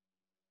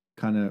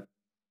kind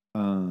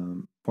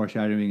of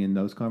foreshadowing in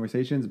those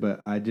conversations,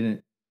 but I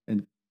didn't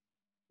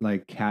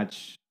like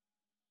catch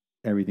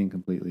everything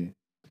completely.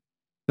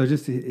 So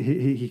just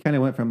he kind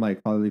of went from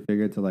like fatherly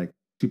figure to like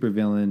super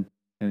villain,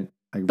 and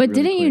like. But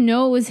really didn't you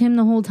know it was him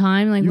the whole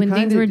time? Like when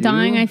things were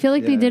dying, I feel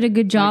like they did a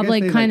good job,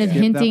 like kind of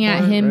hinting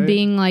at him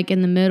being like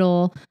in the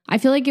middle. I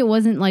feel like it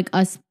wasn't like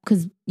us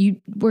because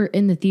you were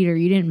in the theater,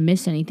 you didn't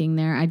miss anything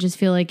there. I just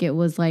feel like it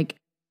was like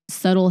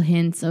subtle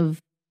hints of.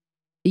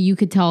 You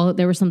could tell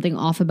there was something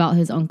off about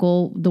his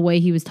uncle, the way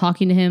he was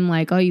talking to him,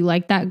 like, oh, you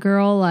like that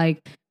girl? Like,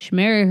 you should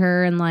marry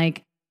her. And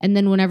like, and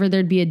then whenever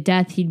there'd be a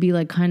death, he'd be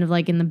like kind of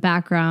like in the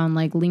background,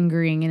 like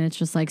lingering. And it's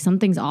just like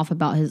something's off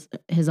about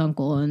his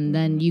uncle. And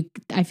then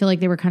I feel like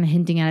they were kind of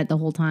hinting at it the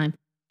whole time.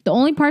 The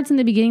only parts in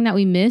the beginning that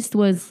we missed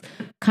was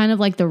kind of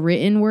like the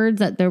written words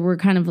that they were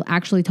kind of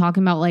actually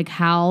talking about, like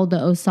how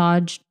the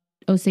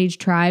Osage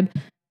tribe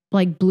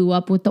like blew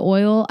up with the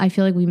oil. I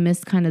feel like we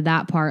missed kind of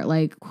that part,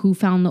 like who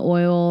found the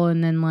oil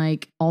and then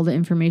like all the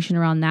information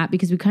around that,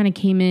 because we kind of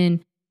came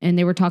in and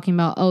they were talking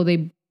about, oh,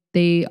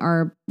 they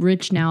are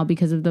rich now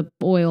because of the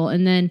oil.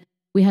 And then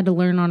we had to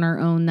learn on our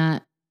own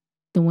that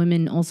the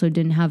women also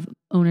didn't have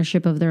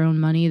ownership of their own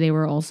money. They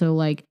were also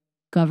like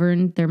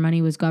governed. Their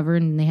money was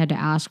governed and they had to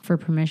ask for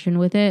permission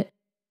with it,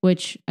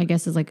 which I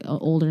guess is like an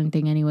older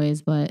thing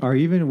anyways, but. Or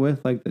even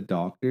with like the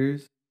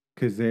doctors.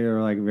 Because they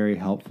are like very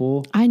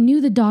helpful. I knew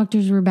the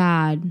doctors were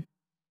bad.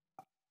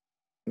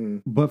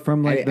 But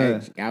from like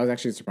I was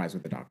actually surprised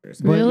with the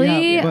doctors.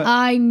 Really? Yeah,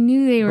 I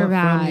knew they were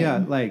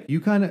bad. Like you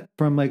kind of,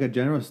 from like a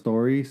general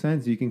story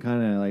sense, you can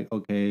kind of like,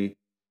 okay,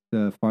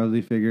 the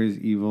fatherly figure is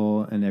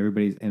evil and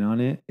everybody's in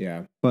on it.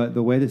 Yeah. But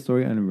the way the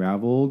story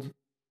unraveled,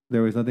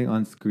 there was nothing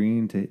on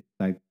screen to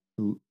like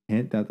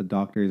hint that the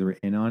doctors were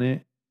in on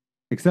it.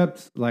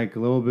 Except like a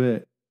little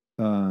bit,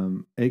 I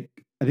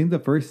think the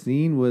first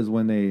scene was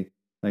when they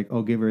like,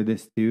 oh, give her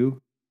this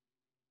too,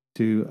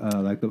 to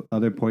like the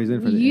other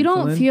poison for the you insulin.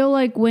 Don't feel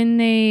like when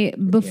they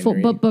before,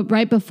 but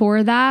right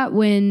before that,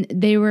 when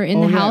they were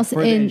in the house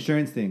for the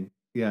insurance thing,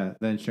 the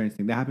insurance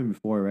thing that happened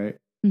before, right?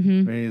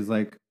 Mm-hmm. And he's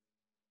like,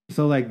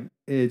 so like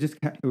it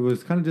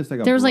was kind of just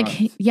like there was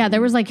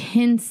there was like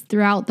hints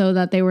throughout though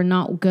that they were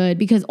not good,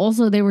 because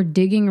also they were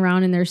digging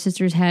around in their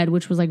sister's head,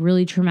 which was like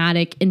really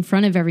traumatic in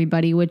front of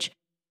everybody, which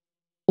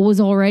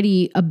was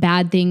already a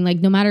bad thing. Like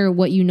no matter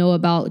what you know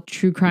about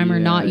true crime or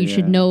not, you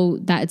should know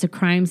that it's a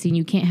crime scene.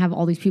 You can't have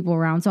all these people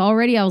around. So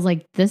already I was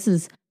like, this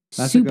is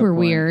super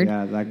weird.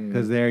 Yeah, like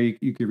because there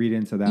you could read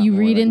into that. You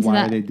read into why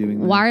that. Are they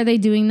doing that? Why are they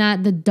doing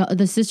that?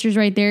 The sister's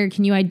right there.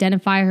 Can you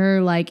identify her?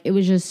 Like it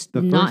was just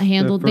not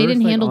handled. They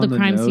didn't handle the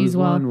crime scene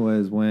well. One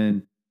was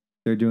when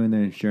they're doing the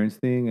insurance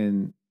thing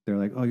and they're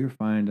like, oh, you're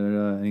fine. Da, da,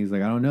 da. And he's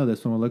like, I don't know.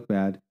 This one will look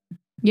bad.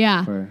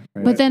 Yeah.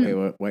 But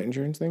then what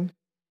insurance thing?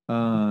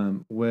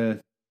 With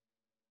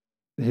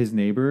his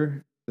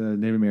neighbor, the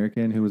Native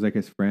American who was like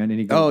his friend, and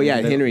he goes,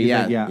 Henry,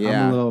 like,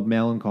 I'm a little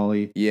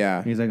melancholy. Yeah.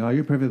 And he's like, oh,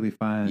 you're perfectly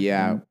fine.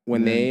 Yeah.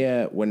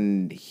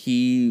 And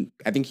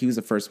I think he was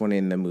the first one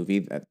in the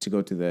movie to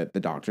go to the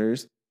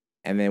doctors.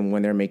 And then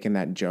when they're making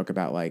that joke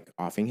about like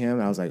offing him,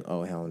 I was like,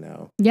 oh hell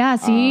no. Yeah,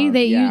 see,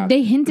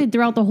 they hinted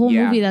throughout the whole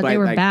movie that they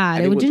were like,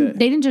 bad.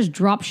 They didn't just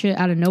drop shit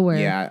out of nowhere.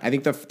 Yeah, I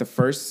think the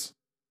first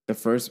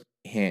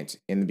hint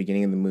in the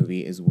beginning of the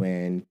movie is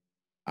when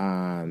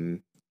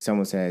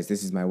someone says,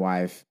 "This is my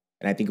wife,"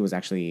 and I think it was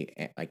actually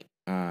like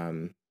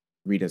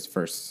Rita's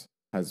first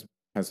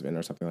husband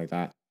or something like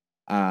that.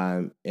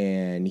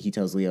 And he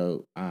tells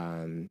Leo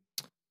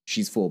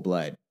she's full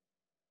blood,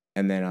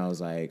 and then I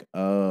was like,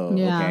 "Oh,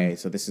 okay,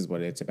 so this is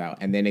what it's about."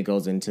 And then it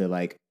goes into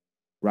like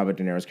Robert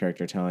De Niro's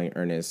character telling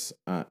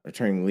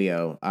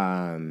Leo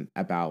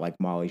about like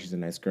Molly, she's a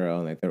nice girl,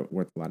 and like they're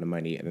worth a lot of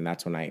money. And then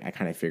that's when I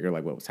kind of figured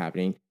like what was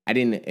happening. I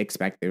didn't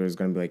expect there was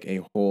going to be like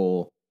a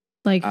whole.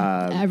 Like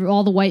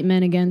all the white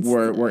men against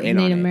were in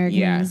Native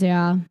Americans,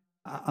 yeah.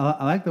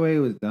 I like the way it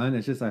was done.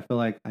 It's just I feel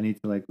like I need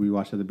to like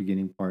rewatch the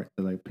beginning part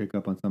to like pick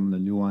up on some of the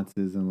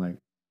nuances and like a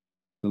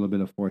little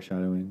bit of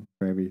foreshadowing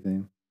for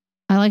everything.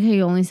 I like how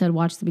you only said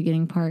watch the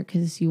beginning part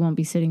because you won't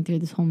be sitting through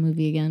this whole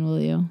movie again, will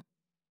you?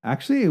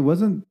 Actually, it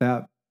wasn't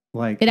that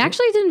like. It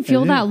actually didn't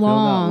feel that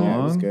long. Yeah,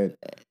 it was good.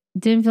 It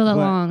didn't feel that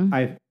long.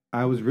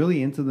 I was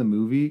really into the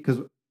movie because.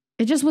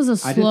 It just was a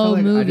slow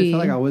movie. I just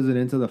felt like I wasn't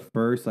into the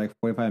first like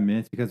 45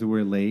 minutes because we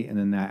were late and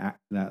then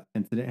that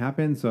incident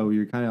happened. So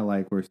you're kind of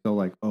like, we're still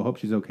like, oh, hope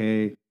she's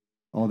okay,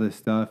 all this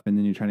stuff. And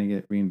then you're trying to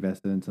get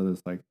reinvested into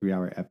this like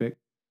 3-hour epic.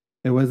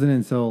 It wasn't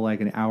until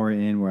like an hour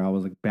in where I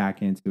was like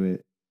back into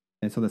it.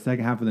 And so the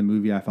second half of the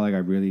movie, I felt like I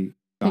really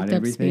got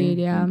everything.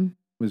 Speed,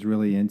 was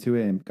really into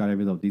it and got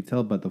every little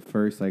detail. But the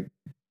first like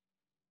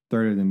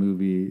third of the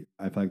movie,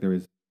 I felt like there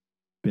was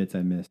bits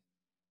I missed.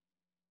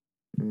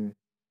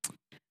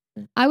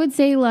 I would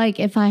say, like,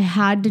 if I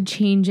had to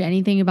change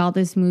anything about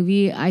this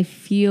movie, I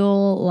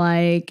feel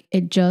like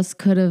it just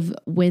could have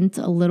went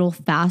a little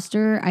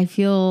faster. I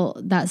feel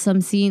that some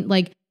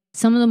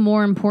of the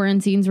more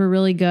important scenes were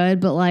really good,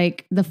 but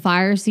like the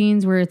fire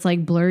scenes where it's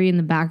like blurry in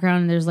the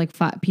background and there's like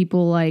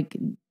people like,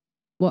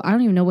 well, I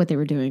don't even know what they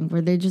were doing.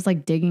 Were they just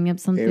like digging up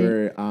something? They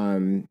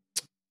were,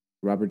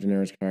 Robert De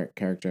Niro's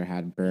character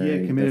had burned.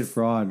 Yeah, committed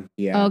fraud.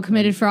 Yeah. Oh,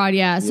 committed fraud.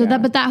 Yeah. So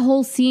but that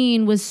whole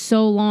scene was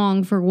so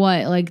long for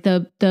what? Like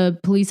the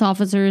police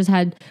officers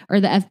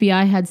or the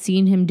FBI had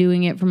seen him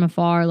doing it from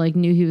afar, like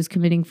knew he was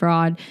committing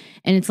fraud.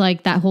 And it's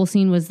like that whole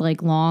scene was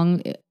like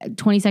long,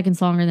 20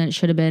 seconds longer than it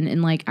should have been.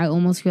 And like, I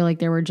almost feel like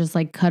there were just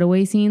like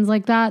cutaway scenes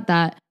like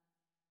that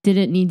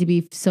didn't need to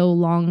be so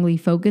longly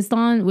focused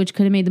on, which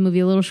could have made the movie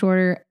a little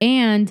shorter.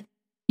 And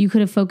you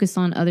could have focused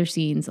on other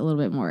scenes a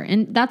little bit more.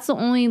 And that's the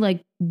only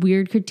like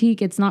weird critique.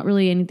 It's not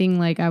really anything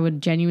like I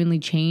would genuinely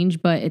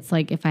change, but it's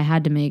like if I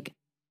had to make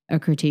a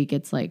critique,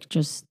 it's like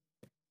just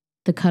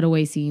the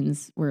cutaway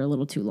scenes were a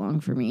little too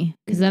long for me.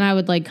 Because then I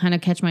would like kind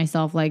of catch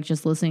myself like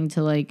just listening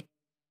to like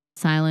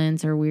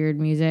silence or weird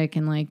music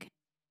and like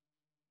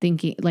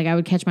thinking, like I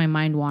would catch my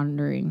mind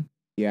wandering.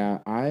 Yeah,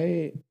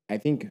 I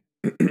think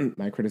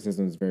my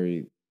criticism is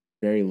very,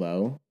 very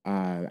low.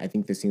 I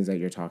think the scenes that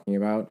you're talking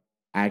about,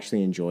 I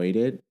actually enjoyed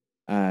it.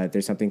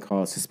 There's something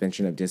called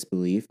suspension of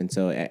disbelief. And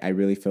so I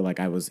really feel like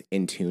I was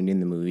in tune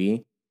in the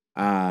movie.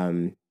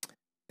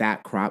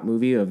 That crop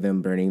movie of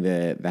them burning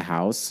the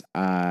house.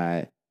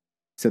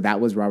 So that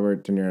was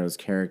Robert De Niro's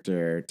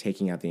character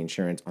taking out the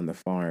insurance on the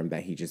farm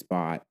that he just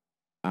bought.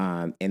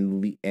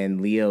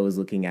 And Leo is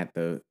looking at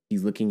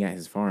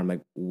his farm,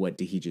 like, what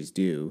did he just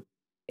do?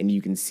 And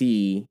you can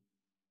see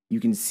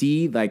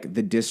like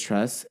the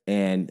distrust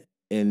and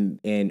in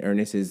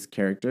Ernest's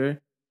character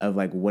of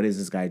like, what is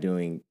this guy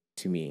doing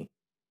to me?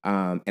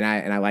 And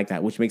I like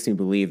that, which makes me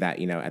believe that,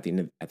 you know, at the end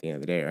of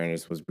the day,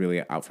 Ernest was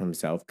really out for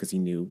himself because he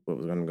knew what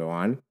was going to go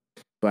on.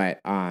 But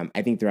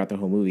I think throughout the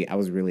whole movie, I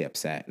was really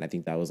upset, and I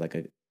think that was like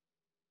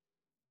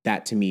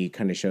that to me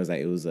kind of shows that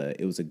it was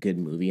a good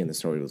movie and the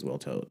story was well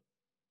told.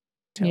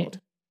 Yeah.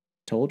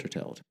 Told or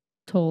told?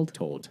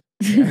 Told.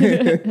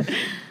 Yeah.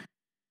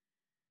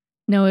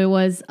 No, it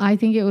was. I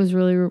think it was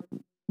really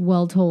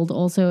well told.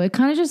 Also, it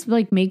kind of just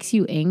like makes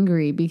you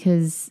angry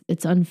because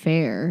it's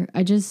unfair.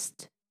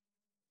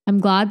 I'm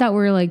glad that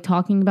we're like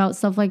talking about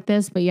stuff like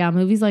this, but yeah,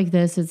 movies like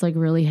this, it's like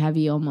really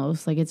heavy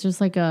almost. Like it's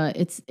just like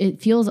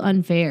it feels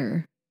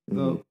unfair.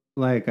 So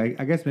like I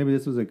guess maybe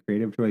this was a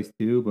creative choice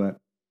too, but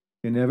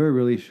it never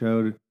really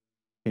showed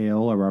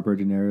Hale or Robert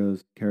De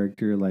Niro's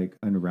character like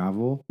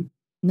unravel.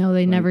 No,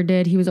 they never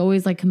did. He was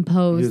always like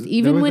composed.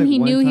 Even when he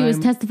knew he was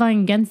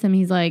testifying against them,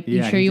 he's like,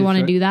 "You sure you want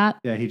to do that?"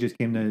 Yeah, he just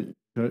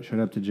showed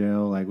up to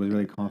jail, like was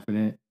really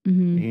confident.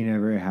 Mm-hmm. He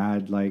never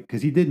had like,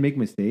 because he did make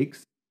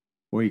mistakes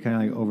where he kind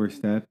of like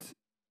overstepped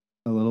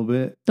a little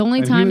bit. The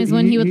only time is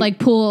when he would like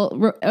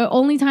pull.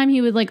 Only time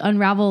he would like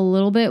unravel a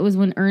little bit was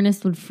when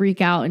Ernest would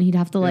freak out and he'd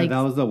have to like. That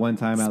was the one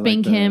time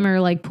spank him or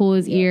like pull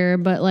his ear,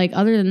 but like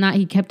other than that,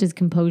 he kept his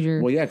composure.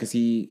 Well, yeah, because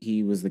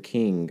he was the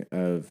king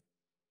of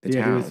the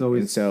town,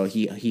 and so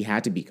he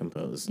had to be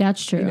composed.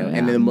 That's true. You know? Yeah.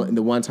 And then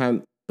the one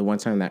time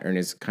that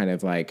Ernest kind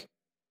of like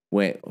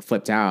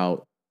flipped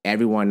out,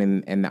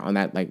 everyone on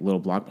that like little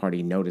block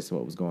party noticed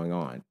what was going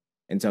on,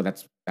 and so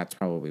that's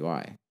probably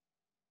why.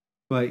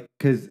 But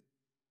because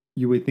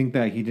you would think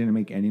that he didn't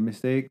make any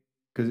mistake,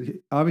 because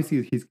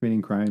obviously he's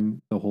committing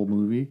crime the whole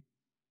movie,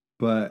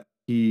 but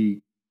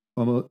he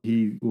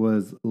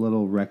was a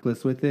little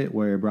reckless with it,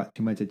 where it brought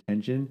too much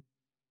attention,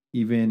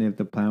 even if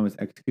the plan was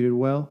executed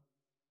well.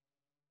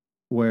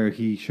 Where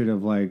he should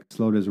have like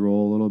slowed his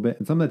roll a little bit,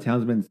 and some of the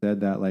townsmen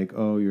said that like,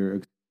 "Oh,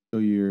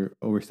 you're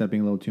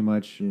overstepping a little too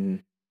much,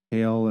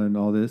 Hale, and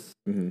all this."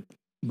 Mm-hmm.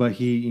 But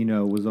he,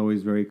 was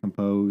always very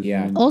composed.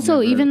 Yeah. And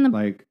also, even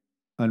like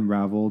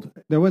unraveled.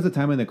 There was a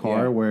time in the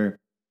car where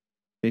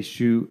they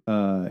shoot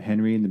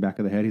Henry in the back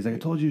of the head. He's like, "I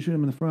told you to shoot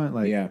him in the front."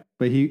 Like, yeah.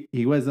 But he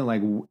wasn't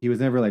like, he was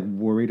never like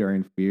worried or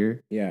in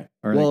fear. Yeah.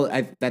 Or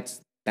that's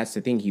the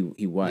thing.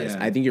 He was.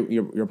 Yeah. I think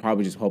you're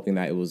probably just hoping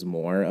that it was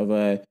more of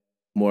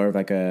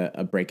like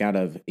a breakout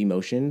of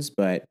emotions,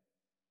 but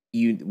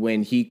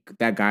when Harry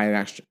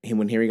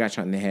got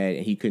shot in the head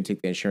and he couldn't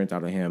take the insurance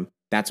out of him,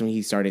 that's when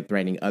he started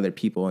threatening other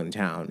people in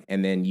town.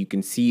 And then you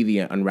can see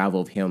the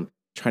unravel of him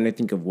trying to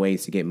think of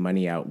ways to get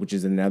money out, which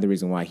is another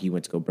reason why he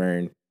went to go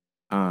burn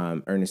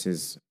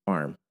Ernest's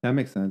farm. That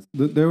makes sense.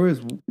 There was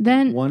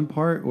one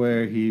part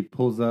where he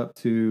pulls up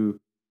to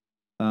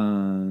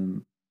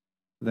the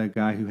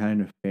guy who had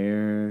an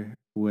affair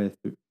with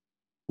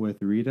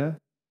Rita,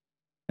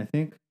 I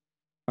think.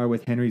 Or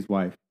with Henry's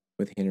wife.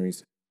 With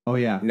Henry's. Oh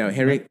yeah. No,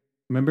 Henry.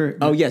 Remember?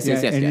 Oh yes.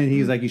 And then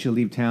he's like, "You should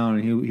leave town,"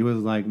 and he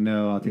was like,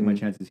 "No, I'll take my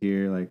chances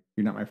here. Like,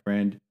 you're not my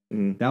friend."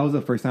 That was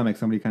the first time like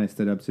somebody kind of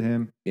stood up to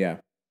him. Yeah.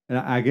 And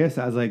I guess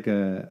as like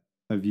a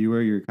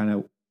viewer, you're kind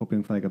of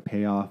hoping for like a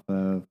payoff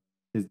of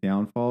his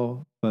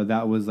downfall, but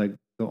that was like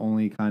the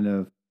only kind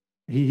of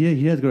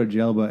he does go to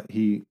jail, but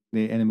they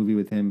end the movie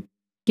with him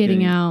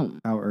getting out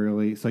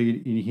early. So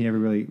he never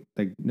really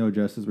like no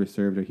justice was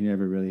served, or he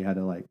never really had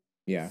to like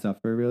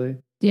suffer really.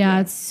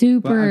 Yeah, it's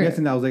super. But I'm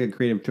guessing that was like a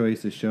creative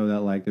choice to show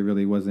that like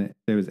everything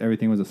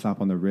was a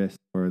slap on the wrist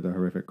for the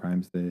horrific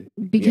crimes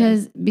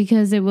because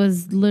it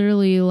was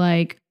literally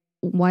like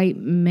white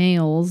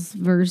males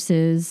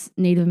versus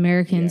Native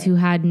Americans who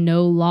had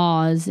no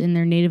laws in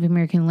their Native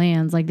American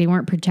lands. Like they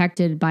weren't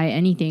protected by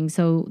anything.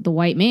 So the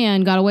white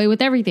man got away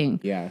with everything.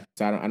 Yeah.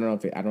 So I don't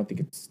think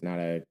it's not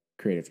a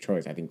creative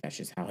choice. I think that's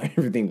just how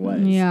everything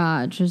was.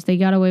 Yeah, just they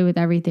got away with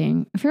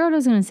everything. I forgot what I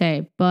was gonna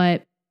say,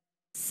 but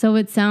so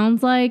it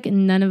sounds like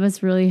none of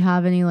us really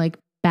have any like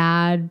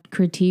bad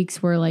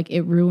critiques where like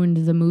it ruined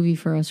the movie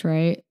for us,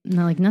 right?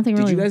 No, like nothing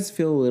really. Did you guys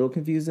feel a little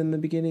confused in the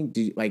beginning?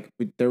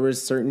 There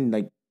was certain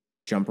like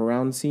jump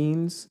around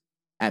scenes?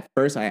 At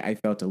first, I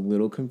felt a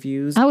little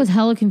confused. I was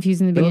hella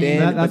confused in the beginning.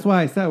 That's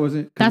why I said it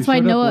wasn't. That's why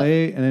Noah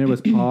late, and then it was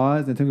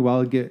paused, and it took me a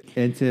while to get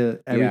into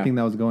everything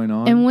that was going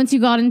on. And once you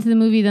got into the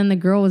movie, then the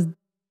girl was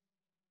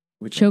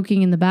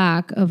choking in the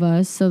back of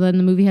us. So then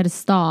the movie had to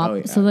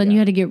stop. So then you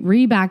had to get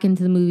back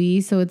into the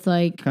movie. So it's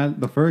like kind of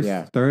the first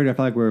third. I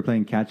felt like we were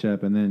playing catch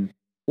up, and then.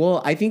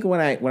 Well, I think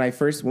when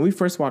we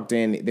first walked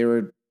in, they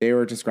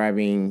were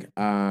describing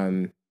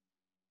the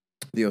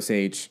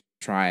Osage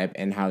tribe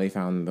and how they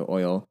found the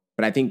oil.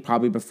 But I think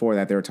probably before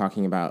that they were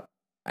talking about.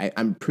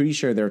 I'm pretty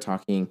sure they were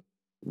talking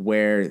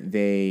where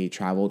they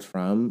traveled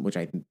from, which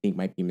I think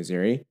might be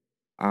Missouri.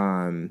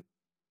 And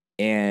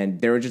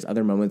there were just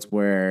other moments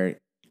where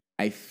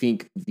I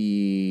think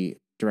the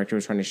director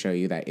was trying to show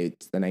you that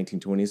it's the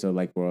 1920s. So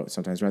like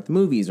sometimes we're at the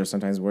movies, or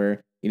sometimes we're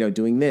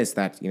doing this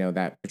that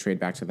portrayed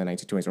back to the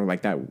 1920s, or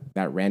like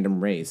that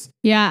random race.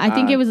 Yeah, I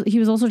think he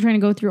was also trying to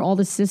go through all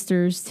the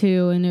sisters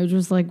too, and it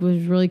was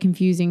really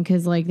confusing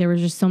because like there were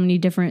just so many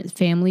different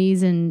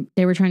families, and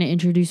they were trying to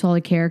introduce all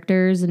the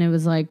characters, and it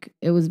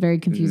was very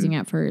confusing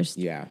at first.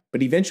 Yeah,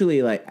 but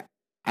eventually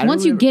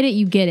once you get it,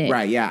 you get it.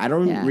 Right, yeah. I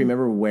don't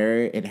remember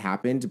where it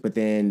happened, but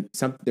then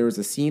there was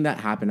a scene that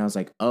happened. I was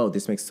like, oh,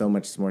 this makes so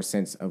much more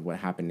sense of what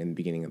happened in the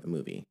beginning of the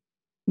movie.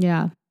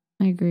 Yeah,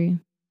 I agree.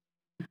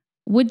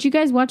 Would you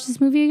guys watch this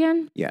movie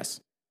again? Yes.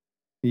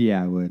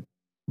 Yeah, I would.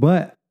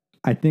 But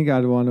I think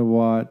I'd want to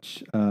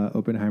watch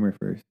Oppenheimer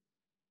first.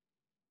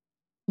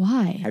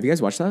 Why? Have you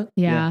guys watched that?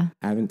 Yeah.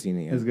 I haven't seen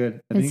it yet. It's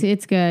good.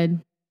 It's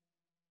good.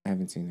 I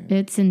haven't seen it.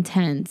 It's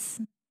intense.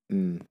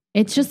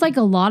 It's just like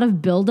a lot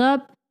of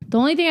buildup. The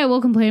only thing I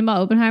will complain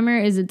about Oppenheimer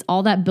is it's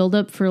all that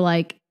buildup for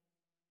like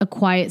a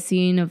quiet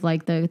scene of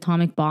like the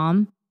atomic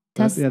bomb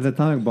test. The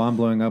atomic bomb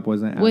blowing up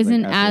wasn't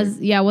as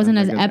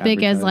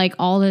epic as like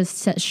all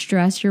this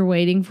stress you're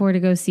waiting for to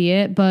go see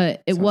it,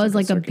 but it was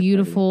like a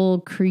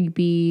beautiful,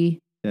 creepy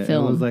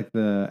film. It was like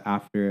the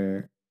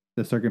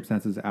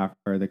circumstances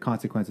after, the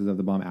consequences of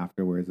the bomb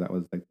afterwards. That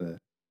was like the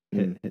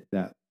hit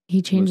that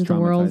he changed the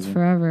world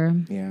forever.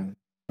 Yeah,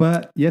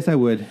 but yes, I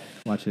would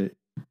watch it.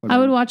 I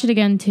would watch it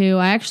again too.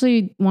 I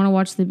actually want to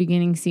watch the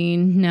beginning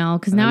scene now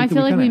because now I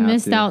feel like we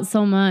missed out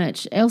so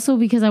much. Also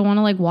because I want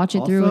to like watch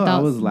it through without.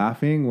 I was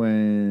laughing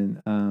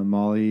when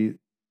Molly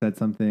said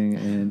something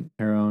in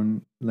her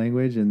own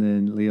language, and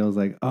then Leo's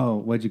like, "Oh,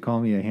 what'd you call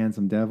me? A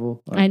handsome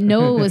devil?" I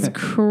know it was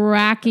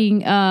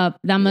cracking up.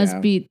 That must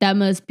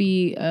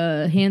be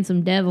a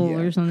handsome devil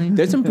or something.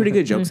 There's some pretty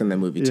good jokes in that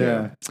movie too.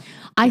 Yeah.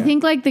 I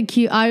think like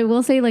I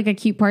will say like a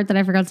cute part that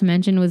I forgot to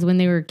mention was when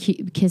they were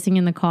kissing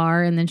in the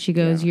car, and then she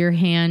goes, "Your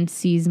hand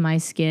sees my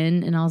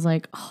skin," and I was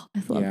like, "Oh,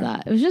 I love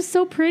that." It was just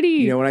so pretty.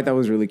 You know what I thought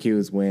was really cute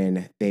was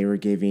when they were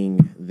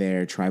giving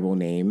their tribal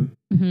name.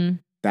 Mm-hmm.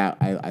 That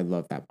I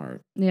love that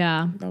part.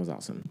 Yeah, that was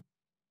awesome.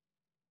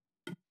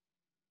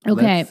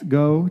 Okay, let's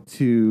go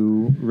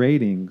to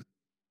ratings.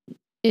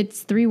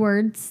 It's 3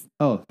 words.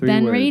 Oh, 3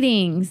 then words.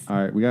 ratings.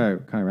 All right, we gotta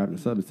kind of wrap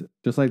this up. It's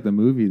just like the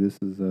movie. This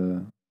is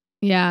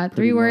yeah,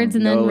 3 words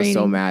and then Noah was ratings.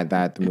 so mad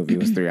that the movie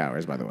was 3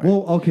 hours. By the way.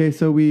 Well, okay,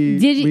 so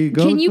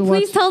can you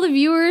please tell the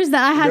viewers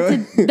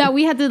that that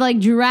we had to like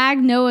drag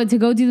Noah to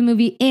go do the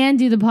movie and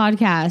do the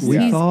podcast?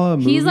 We saw a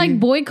movie. He's like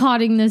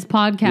boycotting this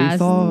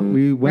podcast.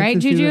 We went right,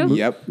 to see Juju?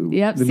 Yep.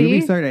 The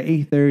movie started at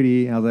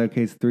 8:30. I was like,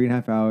 okay, it's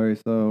 3.5 hours.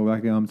 So we're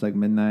back home. It's like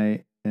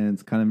midnight, and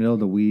it's kind of middle of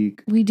the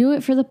week. We do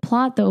it for the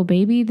plot, though,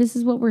 baby. This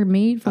is what we're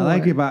made for. I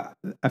like it, but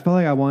I felt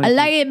like I wanted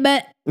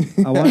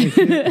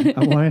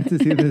to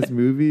see this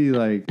movie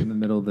like in the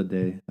middle of the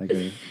day,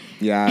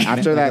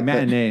 after that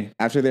matinee.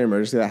 After the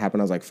emergency that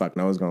happened, I was like, "Fuck,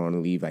 Noah's going to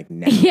leave like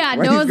now." Yeah,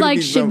 Noah's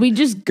like, "Should we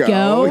just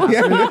go?"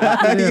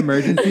 After the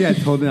emergency, I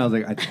told him, I was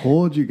like, "I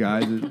told you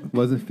guys, it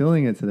wasn't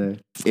feeling it today."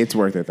 It's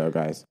worth it though,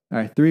 guys. All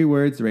right, 3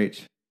 words,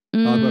 Rach.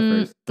 I'll go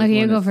first. Okay,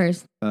 you go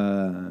first.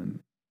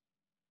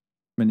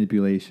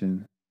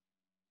 Manipulation.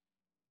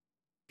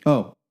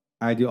 Oh,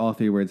 I do all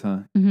 3 words, huh?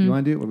 Mm-hmm. You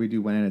want to do it, or we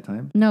do one at a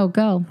time? No,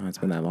 go. Oh, it's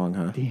been that long,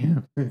 huh?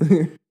 Damn.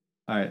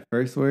 All right,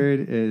 first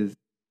word is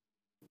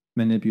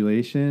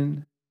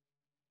manipulation.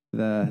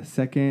 The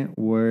second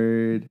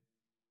word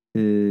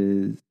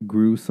is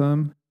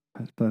gruesome.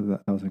 I thought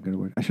that was a good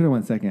word. I should have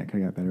went second. I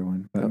could have got a better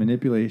one. But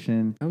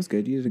manipulation. That was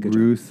good. You did a good job.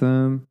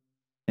 Gruesome.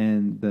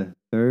 And the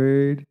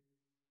third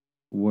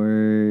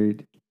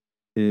word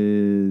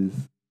is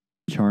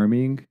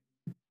charming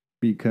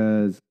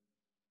because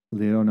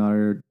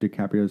Leonardo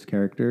DiCaprio's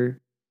character,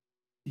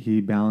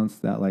 he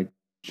balanced that like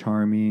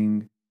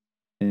charming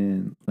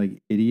and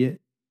like idiot.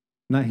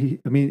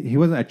 He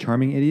wasn't a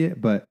charming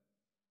idiot, but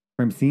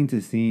from scene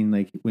to scene,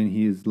 like when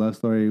his love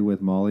story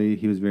with Molly,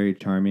 he was very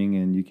charming,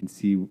 and you can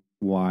see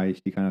why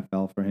she kind of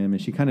fell for him,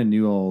 and she kind of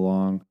knew all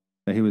along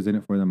that he was in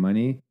it for the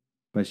money.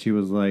 But she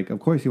was like, of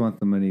course he wants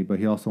the money, but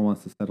he also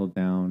wants to settle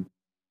down,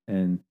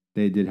 and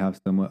they did have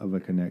somewhat of a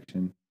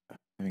connection.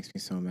 That makes me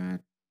so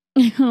mad.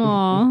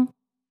 Aww.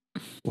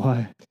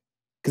 Why?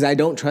 Because I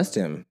don't trust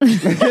him.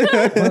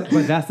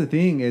 but that's the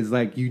thing is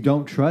like you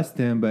don't trust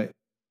him, but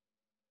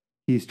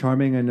he's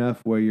charming enough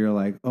where you're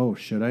like, oh,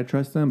 should I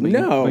trust him? But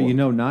no, but you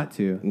know not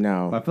to.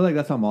 No, but I feel like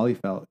that's how Molly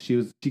felt.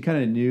 She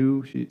kind of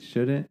knew she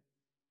shouldn't.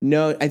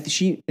 No,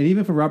 and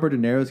even for Robert De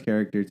Niro's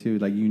character too,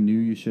 like you knew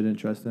you shouldn't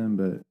trust him,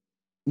 but.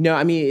 No,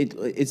 I mean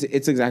it's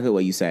exactly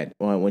what you said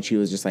when she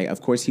was just like, of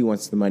course he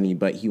wants the money,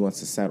 but he wants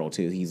to settle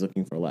too. He's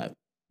looking for love.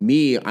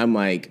 Me, I'm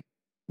like,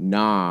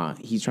 nah,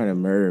 he's trying to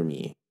murder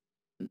me.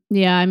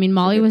 Yeah, I mean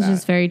Molly was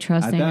just very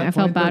trusting. I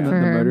felt bad for her.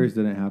 The murders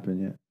didn't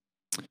happen yet.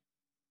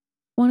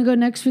 Want to go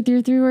next with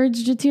your 3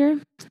 words,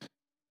 Jatir?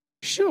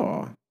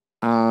 Sure.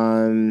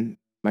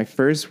 My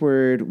first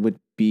word would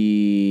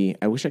be.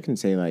 I wish I could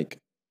say like.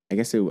 I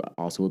guess it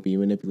also would be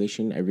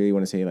manipulation. I really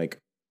want to say like.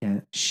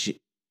 Yeah.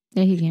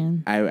 Yeah, he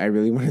can. I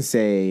really want to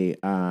say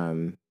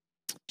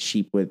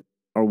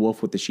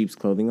wolf with the sheep's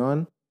clothing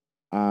on.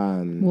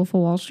 Wolf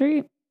of Wall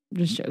Street?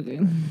 Just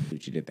joking.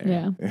 What you did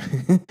there.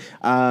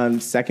 Yeah.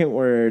 Second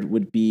word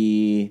would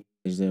be,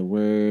 there's a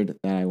word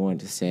that I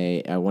want to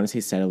say. I want to say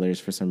settlers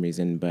for some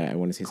reason, but I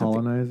want to say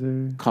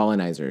something.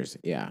 Colonizers.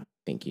 Yeah.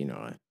 Thank you,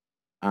 Noah.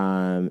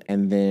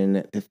 And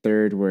then the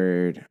third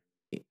word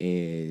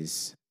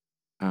is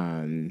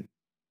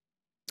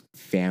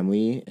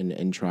family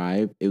and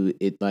tribe.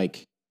 It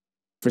like,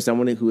 for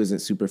someone who isn't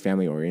super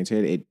family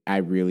oriented, I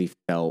really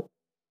felt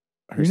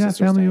her. You're not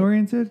family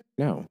oriented?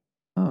 No.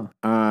 Oh.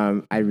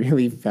 I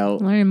really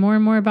felt learning more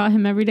and more about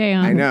him every day.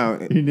 Huh? I know.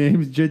 Your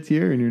name's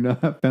Jatir and you're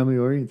not family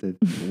oriented.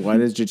 What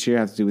does Jatir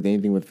have to do with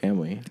anything with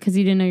family? Because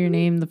you didn't know your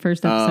name the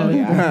first episode. Oh,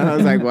 yeah. I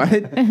was like,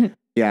 what?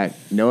 Yeah,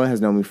 Noah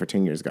has known me for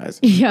 10 years, guys.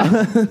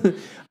 Yeah.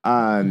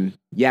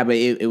 Yeah, but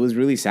it was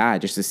really sad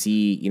just to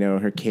see,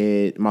 her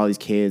Molly's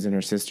kids and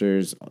her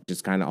sisters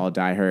just kind of all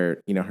die.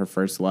 Her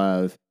first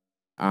love.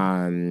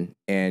 And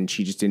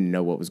she just didn't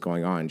know what was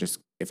going on. Just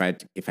if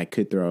I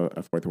could throw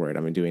a fourth word,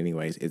 I'm gonna do it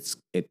anyways.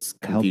 It's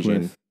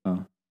confusion.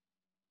 Oh.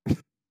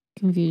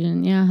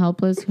 Confusion, yeah,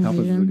 helpless.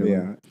 Confusion.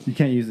 Helpless is you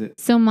can't use it.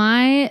 So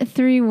my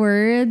 3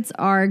 words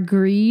are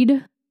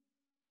greed,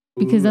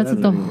 because that's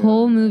what the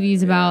whole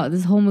movie's about.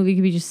 This whole movie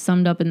could be just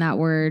summed up in that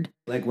word.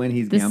 Like when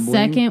he's the gambling.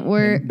 Second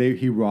word,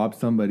 he robs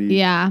somebody.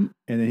 Yeah. And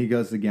then he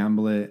goes to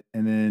gamble it,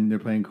 and then they're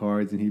playing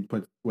cards, and he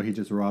puts what he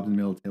just robbed in the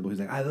middle of the table. He's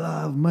like, I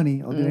love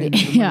money. I'll do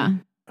anything for money.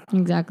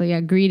 Exactly.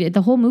 Yeah. Greed.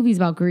 The whole movie's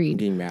about greed.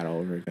 Being mad all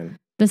over again.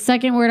 The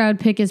second word I would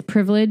pick is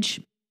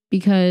privilege,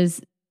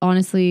 because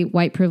honestly,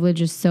 white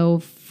privilege is so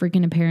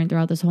freaking apparent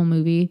throughout this whole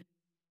movie.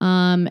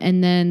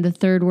 And then the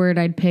third word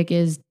I'd pick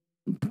is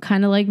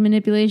kind of like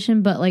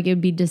manipulation, but like it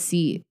would be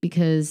deceit,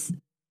 because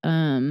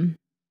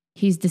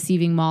he's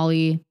deceiving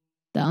Molly,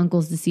 the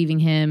uncle's deceiving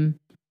him.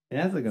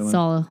 Yeah, that's a good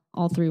one. It's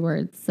all 3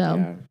 words.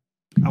 So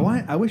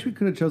I wish we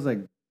could have chose like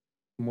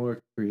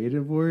more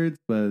creative words,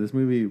 but this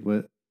movie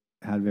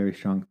had very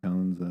strong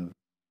tones of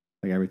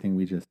like everything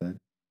we just said.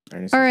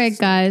 All right,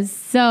 guys.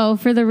 So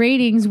for the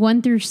ratings,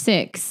 1 through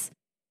 6.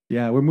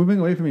 Yeah, we're moving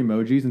away from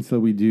emojis until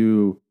we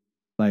do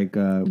like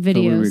videos.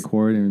 So we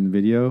record in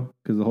video,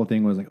 because the whole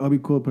thing was like, oh,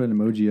 it'd be cool to put an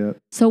emoji up.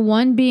 So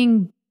 1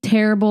 being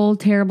terrible,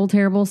 terrible,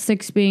 terrible.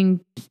 6 being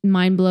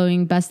mind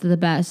blowing, best of the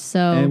best.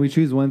 So and we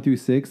choose 1 through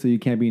 6, so you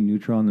can't be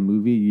neutral on the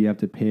movie. You have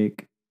to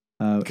pick.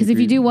 Because if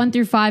you do 1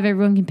 through 5,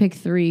 everyone can pick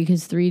 3,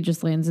 because 3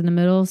 just lands in the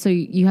middle. So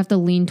you have to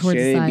lean towards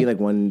the side. Should it be like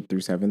 1 through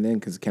 7 then?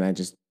 Because can I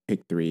just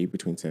pick 3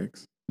 between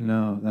 6?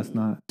 No, that's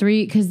not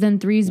 3. Because then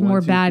 3 is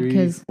more bad.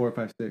 Because 4,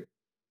 5, 6.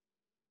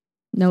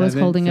 Noah's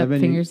holding up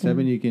fingers.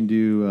 7 you can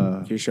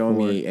do. You're showing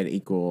 4. Me at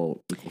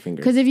equal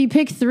fingers. Because if you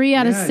pick 3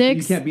 out of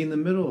 6, you can't be in the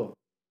middle.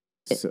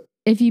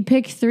 If you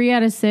pick 3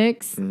 out of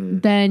 6,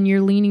 then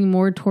you're leaning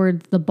more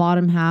towards the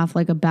bottom half,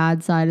 like a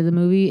bad side of the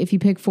movie. If you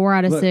pick 4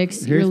 out of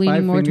 6, you're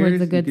leaning more towards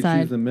the good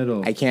side. The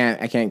middle. I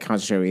can't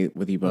concentrate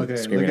with you both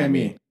screaming at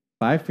me.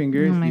 5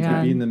 fingers, you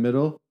can be in the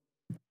middle.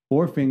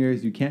 4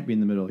 fingers, you can't be in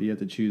the middle. You have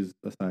to choose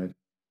a side.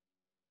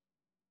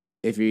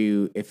 If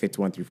it's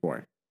 1 through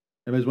 4.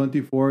 If it's 1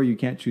 through 4, you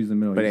can't choose the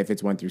middle. But if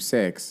it's 1 through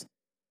 6,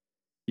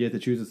 you have to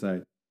choose a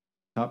side.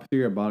 Top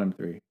 3 or bottom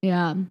 3.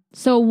 Yeah.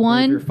 So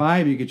 1. If you're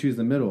 5, you can choose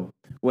the middle.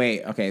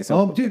 Wait. Okay. So.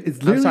 Oh, dude,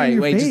 it's literally in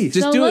your face.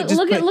 Just do it. Just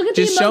look at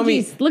the emojis. Show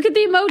me. Look at the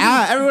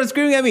emojis. Everyone's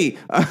screaming at me.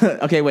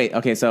 Okay. Wait.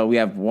 Okay. So we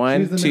have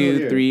 1,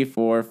 2, 3,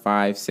 4,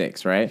 5,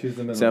 6. Right. Choose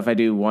the middle. So if I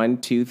do 1,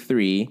 2,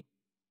 3,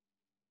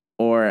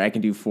 or I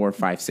can do 4,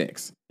 5,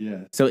 6.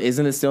 Yeah. So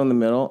isn't it still in the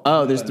middle?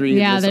 Oh, there's 3.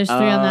 Yeah, there's 3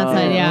 on that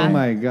side. Yeah. Oh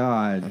my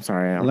God. I'm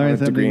sorry. I learn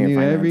something new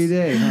every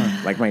day.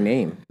 Huh? Like my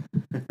name.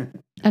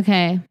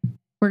 Okay.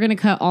 We're going to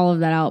cut all of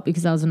that out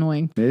because that was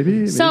annoying.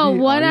 Maybe. So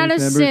 1 out of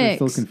 6.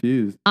 Still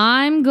confused.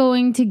 I'm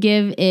going to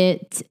give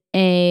it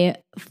a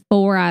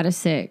 4 out of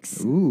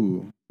 6.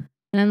 Ooh.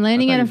 And I'm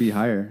landing at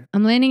higher.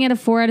 I'm landing at a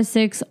 4 out of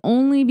 6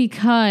 only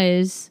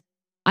because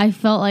I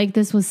felt like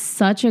this was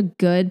such a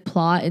good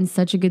plot and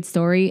such a good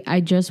story.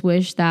 I just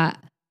wish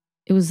that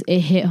it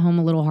hit home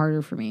a little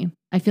harder for me.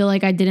 I feel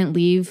like I didn't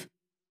leave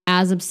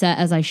as upset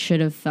as I should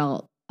have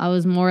felt. I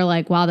was more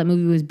like, wow, that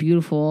movie was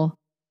beautiful.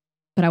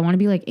 But I want to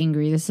be like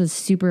angry. This is a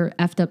super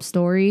effed up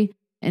story.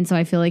 And so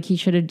I feel like he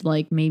should have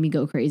like made me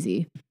go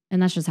crazy.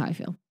 And that's just how I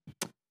feel.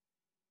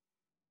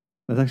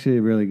 That's actually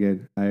really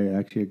good. I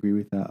actually agree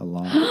with that a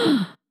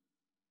lot.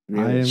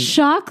 Really?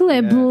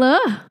 Chocolate bleu.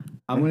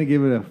 I'm going to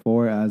give it a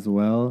 4 as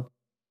well.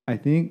 I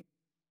think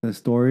the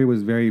story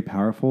was very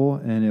powerful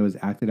and it was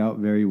acted out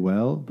very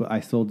well, but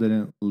I still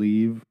didn't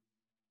leave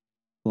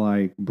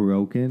like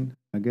broken,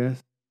 I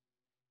guess.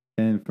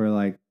 And for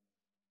like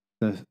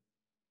the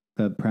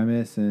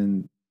premise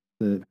and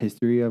the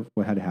history of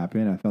what had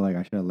happened, I felt like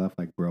I should have left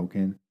like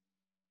broken.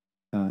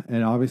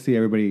 And obviously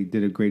everybody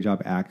did a great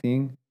job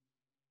acting.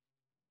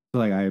 So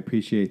like I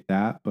appreciate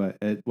that, but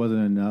it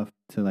wasn't enough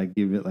to like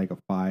give it like a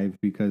 5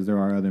 because there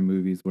are other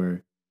movies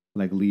where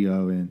like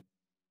Leo and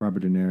Robert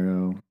De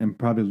Niro and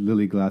probably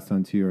Lily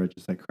Gladstone too are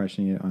just like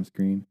crushing it on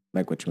screen.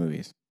 Like which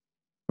movies?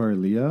 For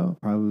Leo,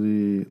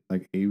 probably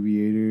like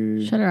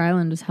Aviator. Shutter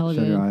Island is hella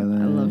good. Shutter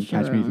Island. I love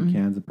Shutter Catch Me If You Island.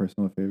 Can is a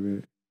personal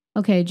favorite.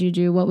 Okay,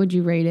 Juju, what would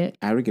you rate it?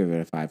 I would give it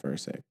a 5 or a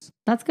 6.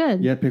 That's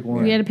good. Yeah, pick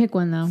one. We had to pick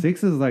one though.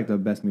 6 is like the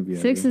best movie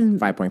ever. 6 is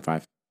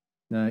 5.5.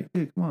 Nah,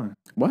 hey, come on.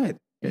 What?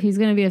 He's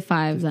gonna be a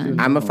 5 then.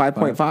 I'm a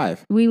 5.5.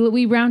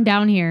 We round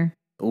down here.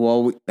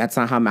 Well, that's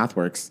not how math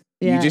works.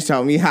 Yeah. You just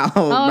tell me how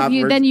math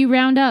works. Then you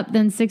round up.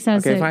 Then 6 out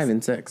of 6. Okay, fine.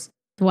 Then 6.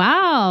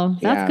 Wow,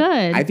 that's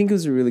good. I think it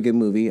was a really good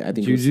movie. I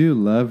think Juju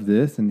loved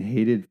this and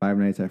hated Five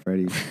Nights at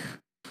Freddy's.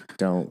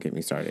 Don't get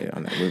me started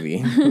on that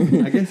movie.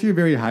 I guess you're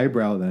very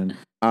highbrow then.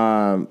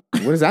 What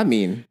does that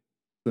mean?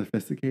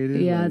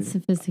 Sophisticated? Yeah, like, it's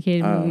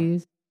sophisticated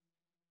movies.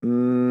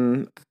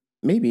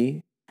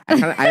 Maybe.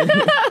 I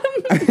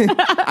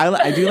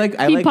do like.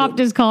 He popped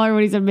his collar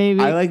when he said maybe.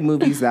 I like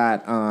movies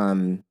that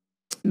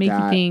make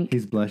you think.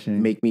 He's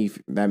blushing. Make me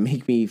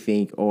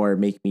think or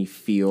make me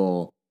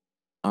feel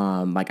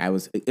like I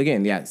was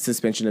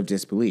suspension of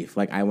disbelief.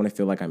 Like I want to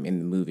feel like I'm in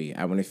the movie.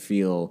 I want to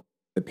feel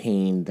the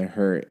pain, the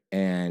hurt,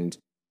 and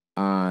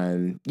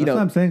That's what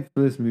I'm saying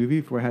for this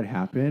movie. For what had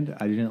happened,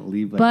 I didn't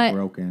leave like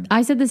broken.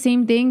 I said the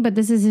same thing, but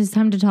this is his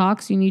time to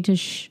talk, so you need to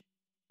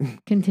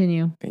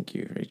continue. Thank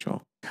you,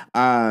 Rachel.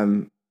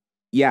 I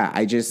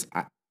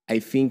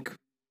think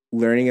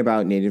learning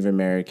about Native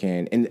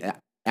American and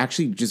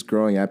actually just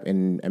growing up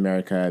in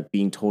America,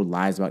 being told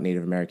lies about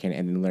Native American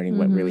and then learning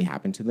what really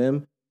happened to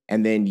them.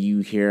 And then you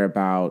hear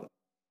about,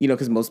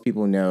 because most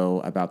people know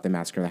about the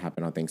massacre that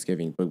happened on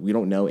Thanksgiving, but we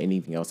don't know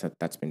anything else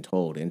that's been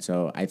told. And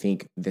so I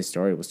think this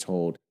story was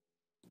told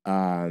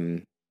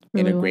in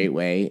a great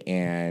way.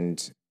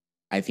 And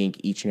I think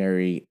each and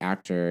every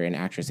actor and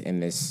actress in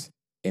this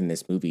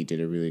movie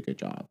did a really good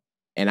job.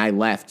 And I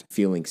left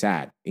feeling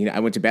sad.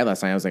 I went to bed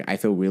last night. I was like, I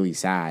feel really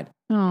sad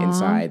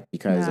inside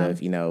because of,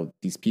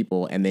 these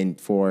people. And then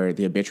for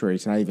the obituary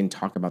to not even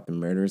talk about the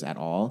murders at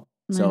all.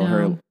 So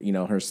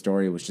her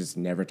story was just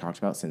never talked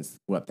about since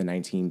the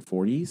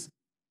 1940s.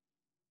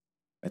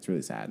 That's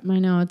really sad. I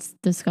know, it's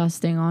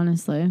disgusting,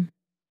 honestly.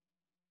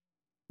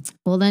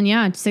 Well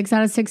then, 6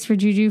 out of 6 for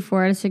Juju,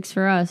 4 out of 6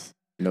 for us.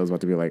 Noah's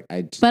about to be like,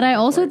 But I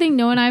also think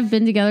Noah and I have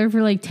been together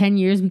for like 10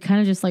 years. We kind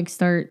of just like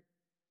start.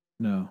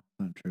 No,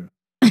 not true.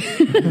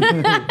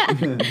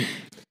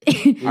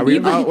 Are we?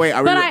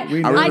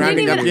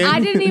 I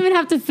didn't even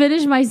have to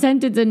finish my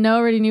sentence, and Noah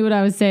already knew what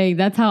I was saying.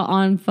 That's how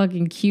on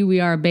fucking cue we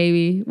are,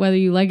 baby. Whether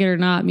you like it or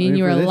not, me and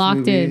you are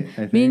locked in.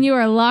 Me and you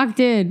are locked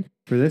in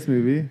for this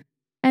movie.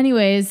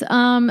 Anyways,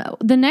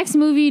 the next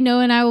movie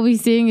Noah and I will be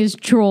seeing is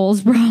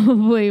Trolls.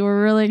 Probably,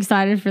 we're really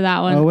excited for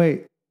that one. Oh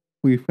wait.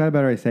 We forgot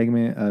about our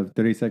segment of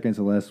 30 seconds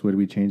or less. Would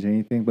we change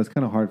anything? But it's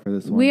kind of hard for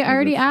this one. We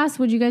already asked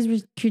what you guys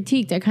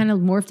critiqued. I kind of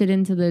morphed it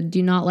into the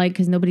do not like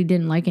because nobody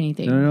didn't like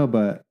anything. No,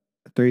 but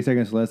 30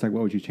 seconds or less, like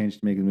what would you change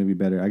to make the movie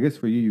better? I guess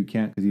for you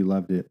can't because you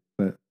loved it.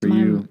 But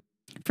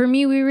for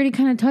me, we already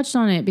kind of touched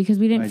on it because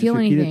we didn't feel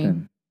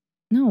anything.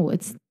 No,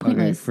 it's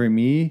pointless. Okay, for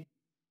me,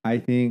 I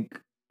think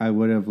I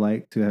would have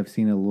liked to have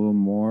seen a little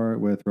more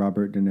with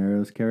Robert De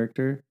Niro's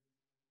character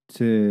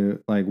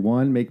to like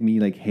one, make me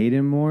like hate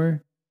him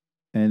more.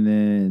 And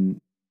then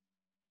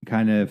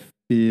kind of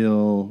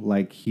feel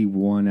like he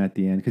won at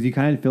the end. Because you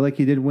kind of feel like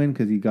he did win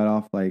because he got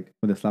off like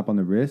with a slap on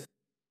the wrist.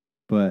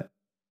 But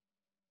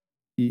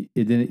you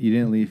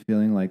didn't leave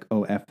feeling like,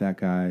 oh, F that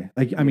guy.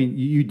 Like, I mean,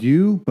 you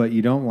do, but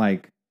you don't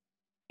like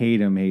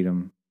hate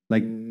him.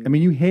 Like, I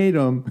mean, you hate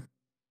him,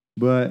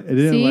 but it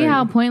didn't see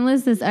how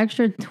pointless this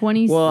extra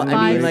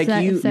 25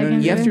 seconds.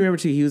 You have to remember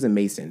too, he was a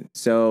Mason.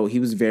 So he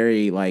was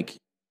very like,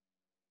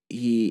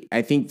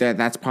 I think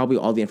that's probably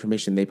all the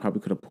information they probably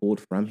could have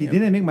pulled from him. He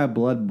didn't make my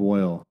blood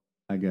boil.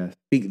 I guess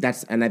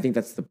I think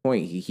that's the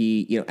point.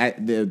 He you know,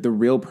 at the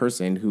real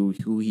person who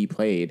he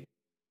played,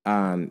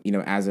 you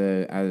know, as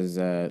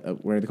a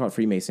what are they called,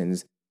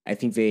 Freemasons? I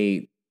think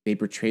they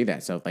portray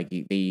that stuff like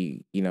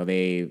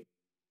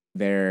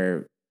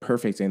they're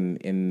perfect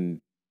in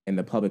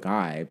the public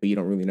eye, but you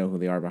don't really know who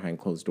they are behind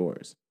closed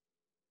doors.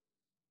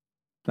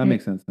 That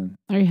makes sense then.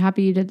 Are you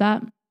happy you did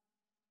that?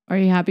 Are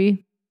you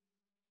happy?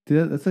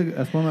 Dude, that's one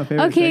of my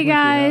favorite. Okay,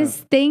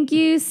 guys, thank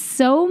you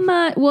so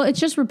much. Well, it's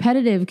just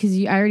repetitive because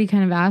I already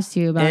kind of asked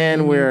you about it.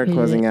 And we're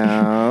closing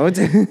out.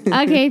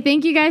 Okay,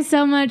 thank you guys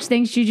so much.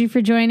 Thanks, Juju,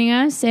 for joining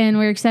us. And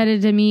we're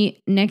excited to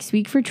meet next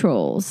week for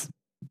Trolls.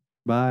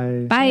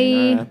 Bye.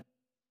 Bye.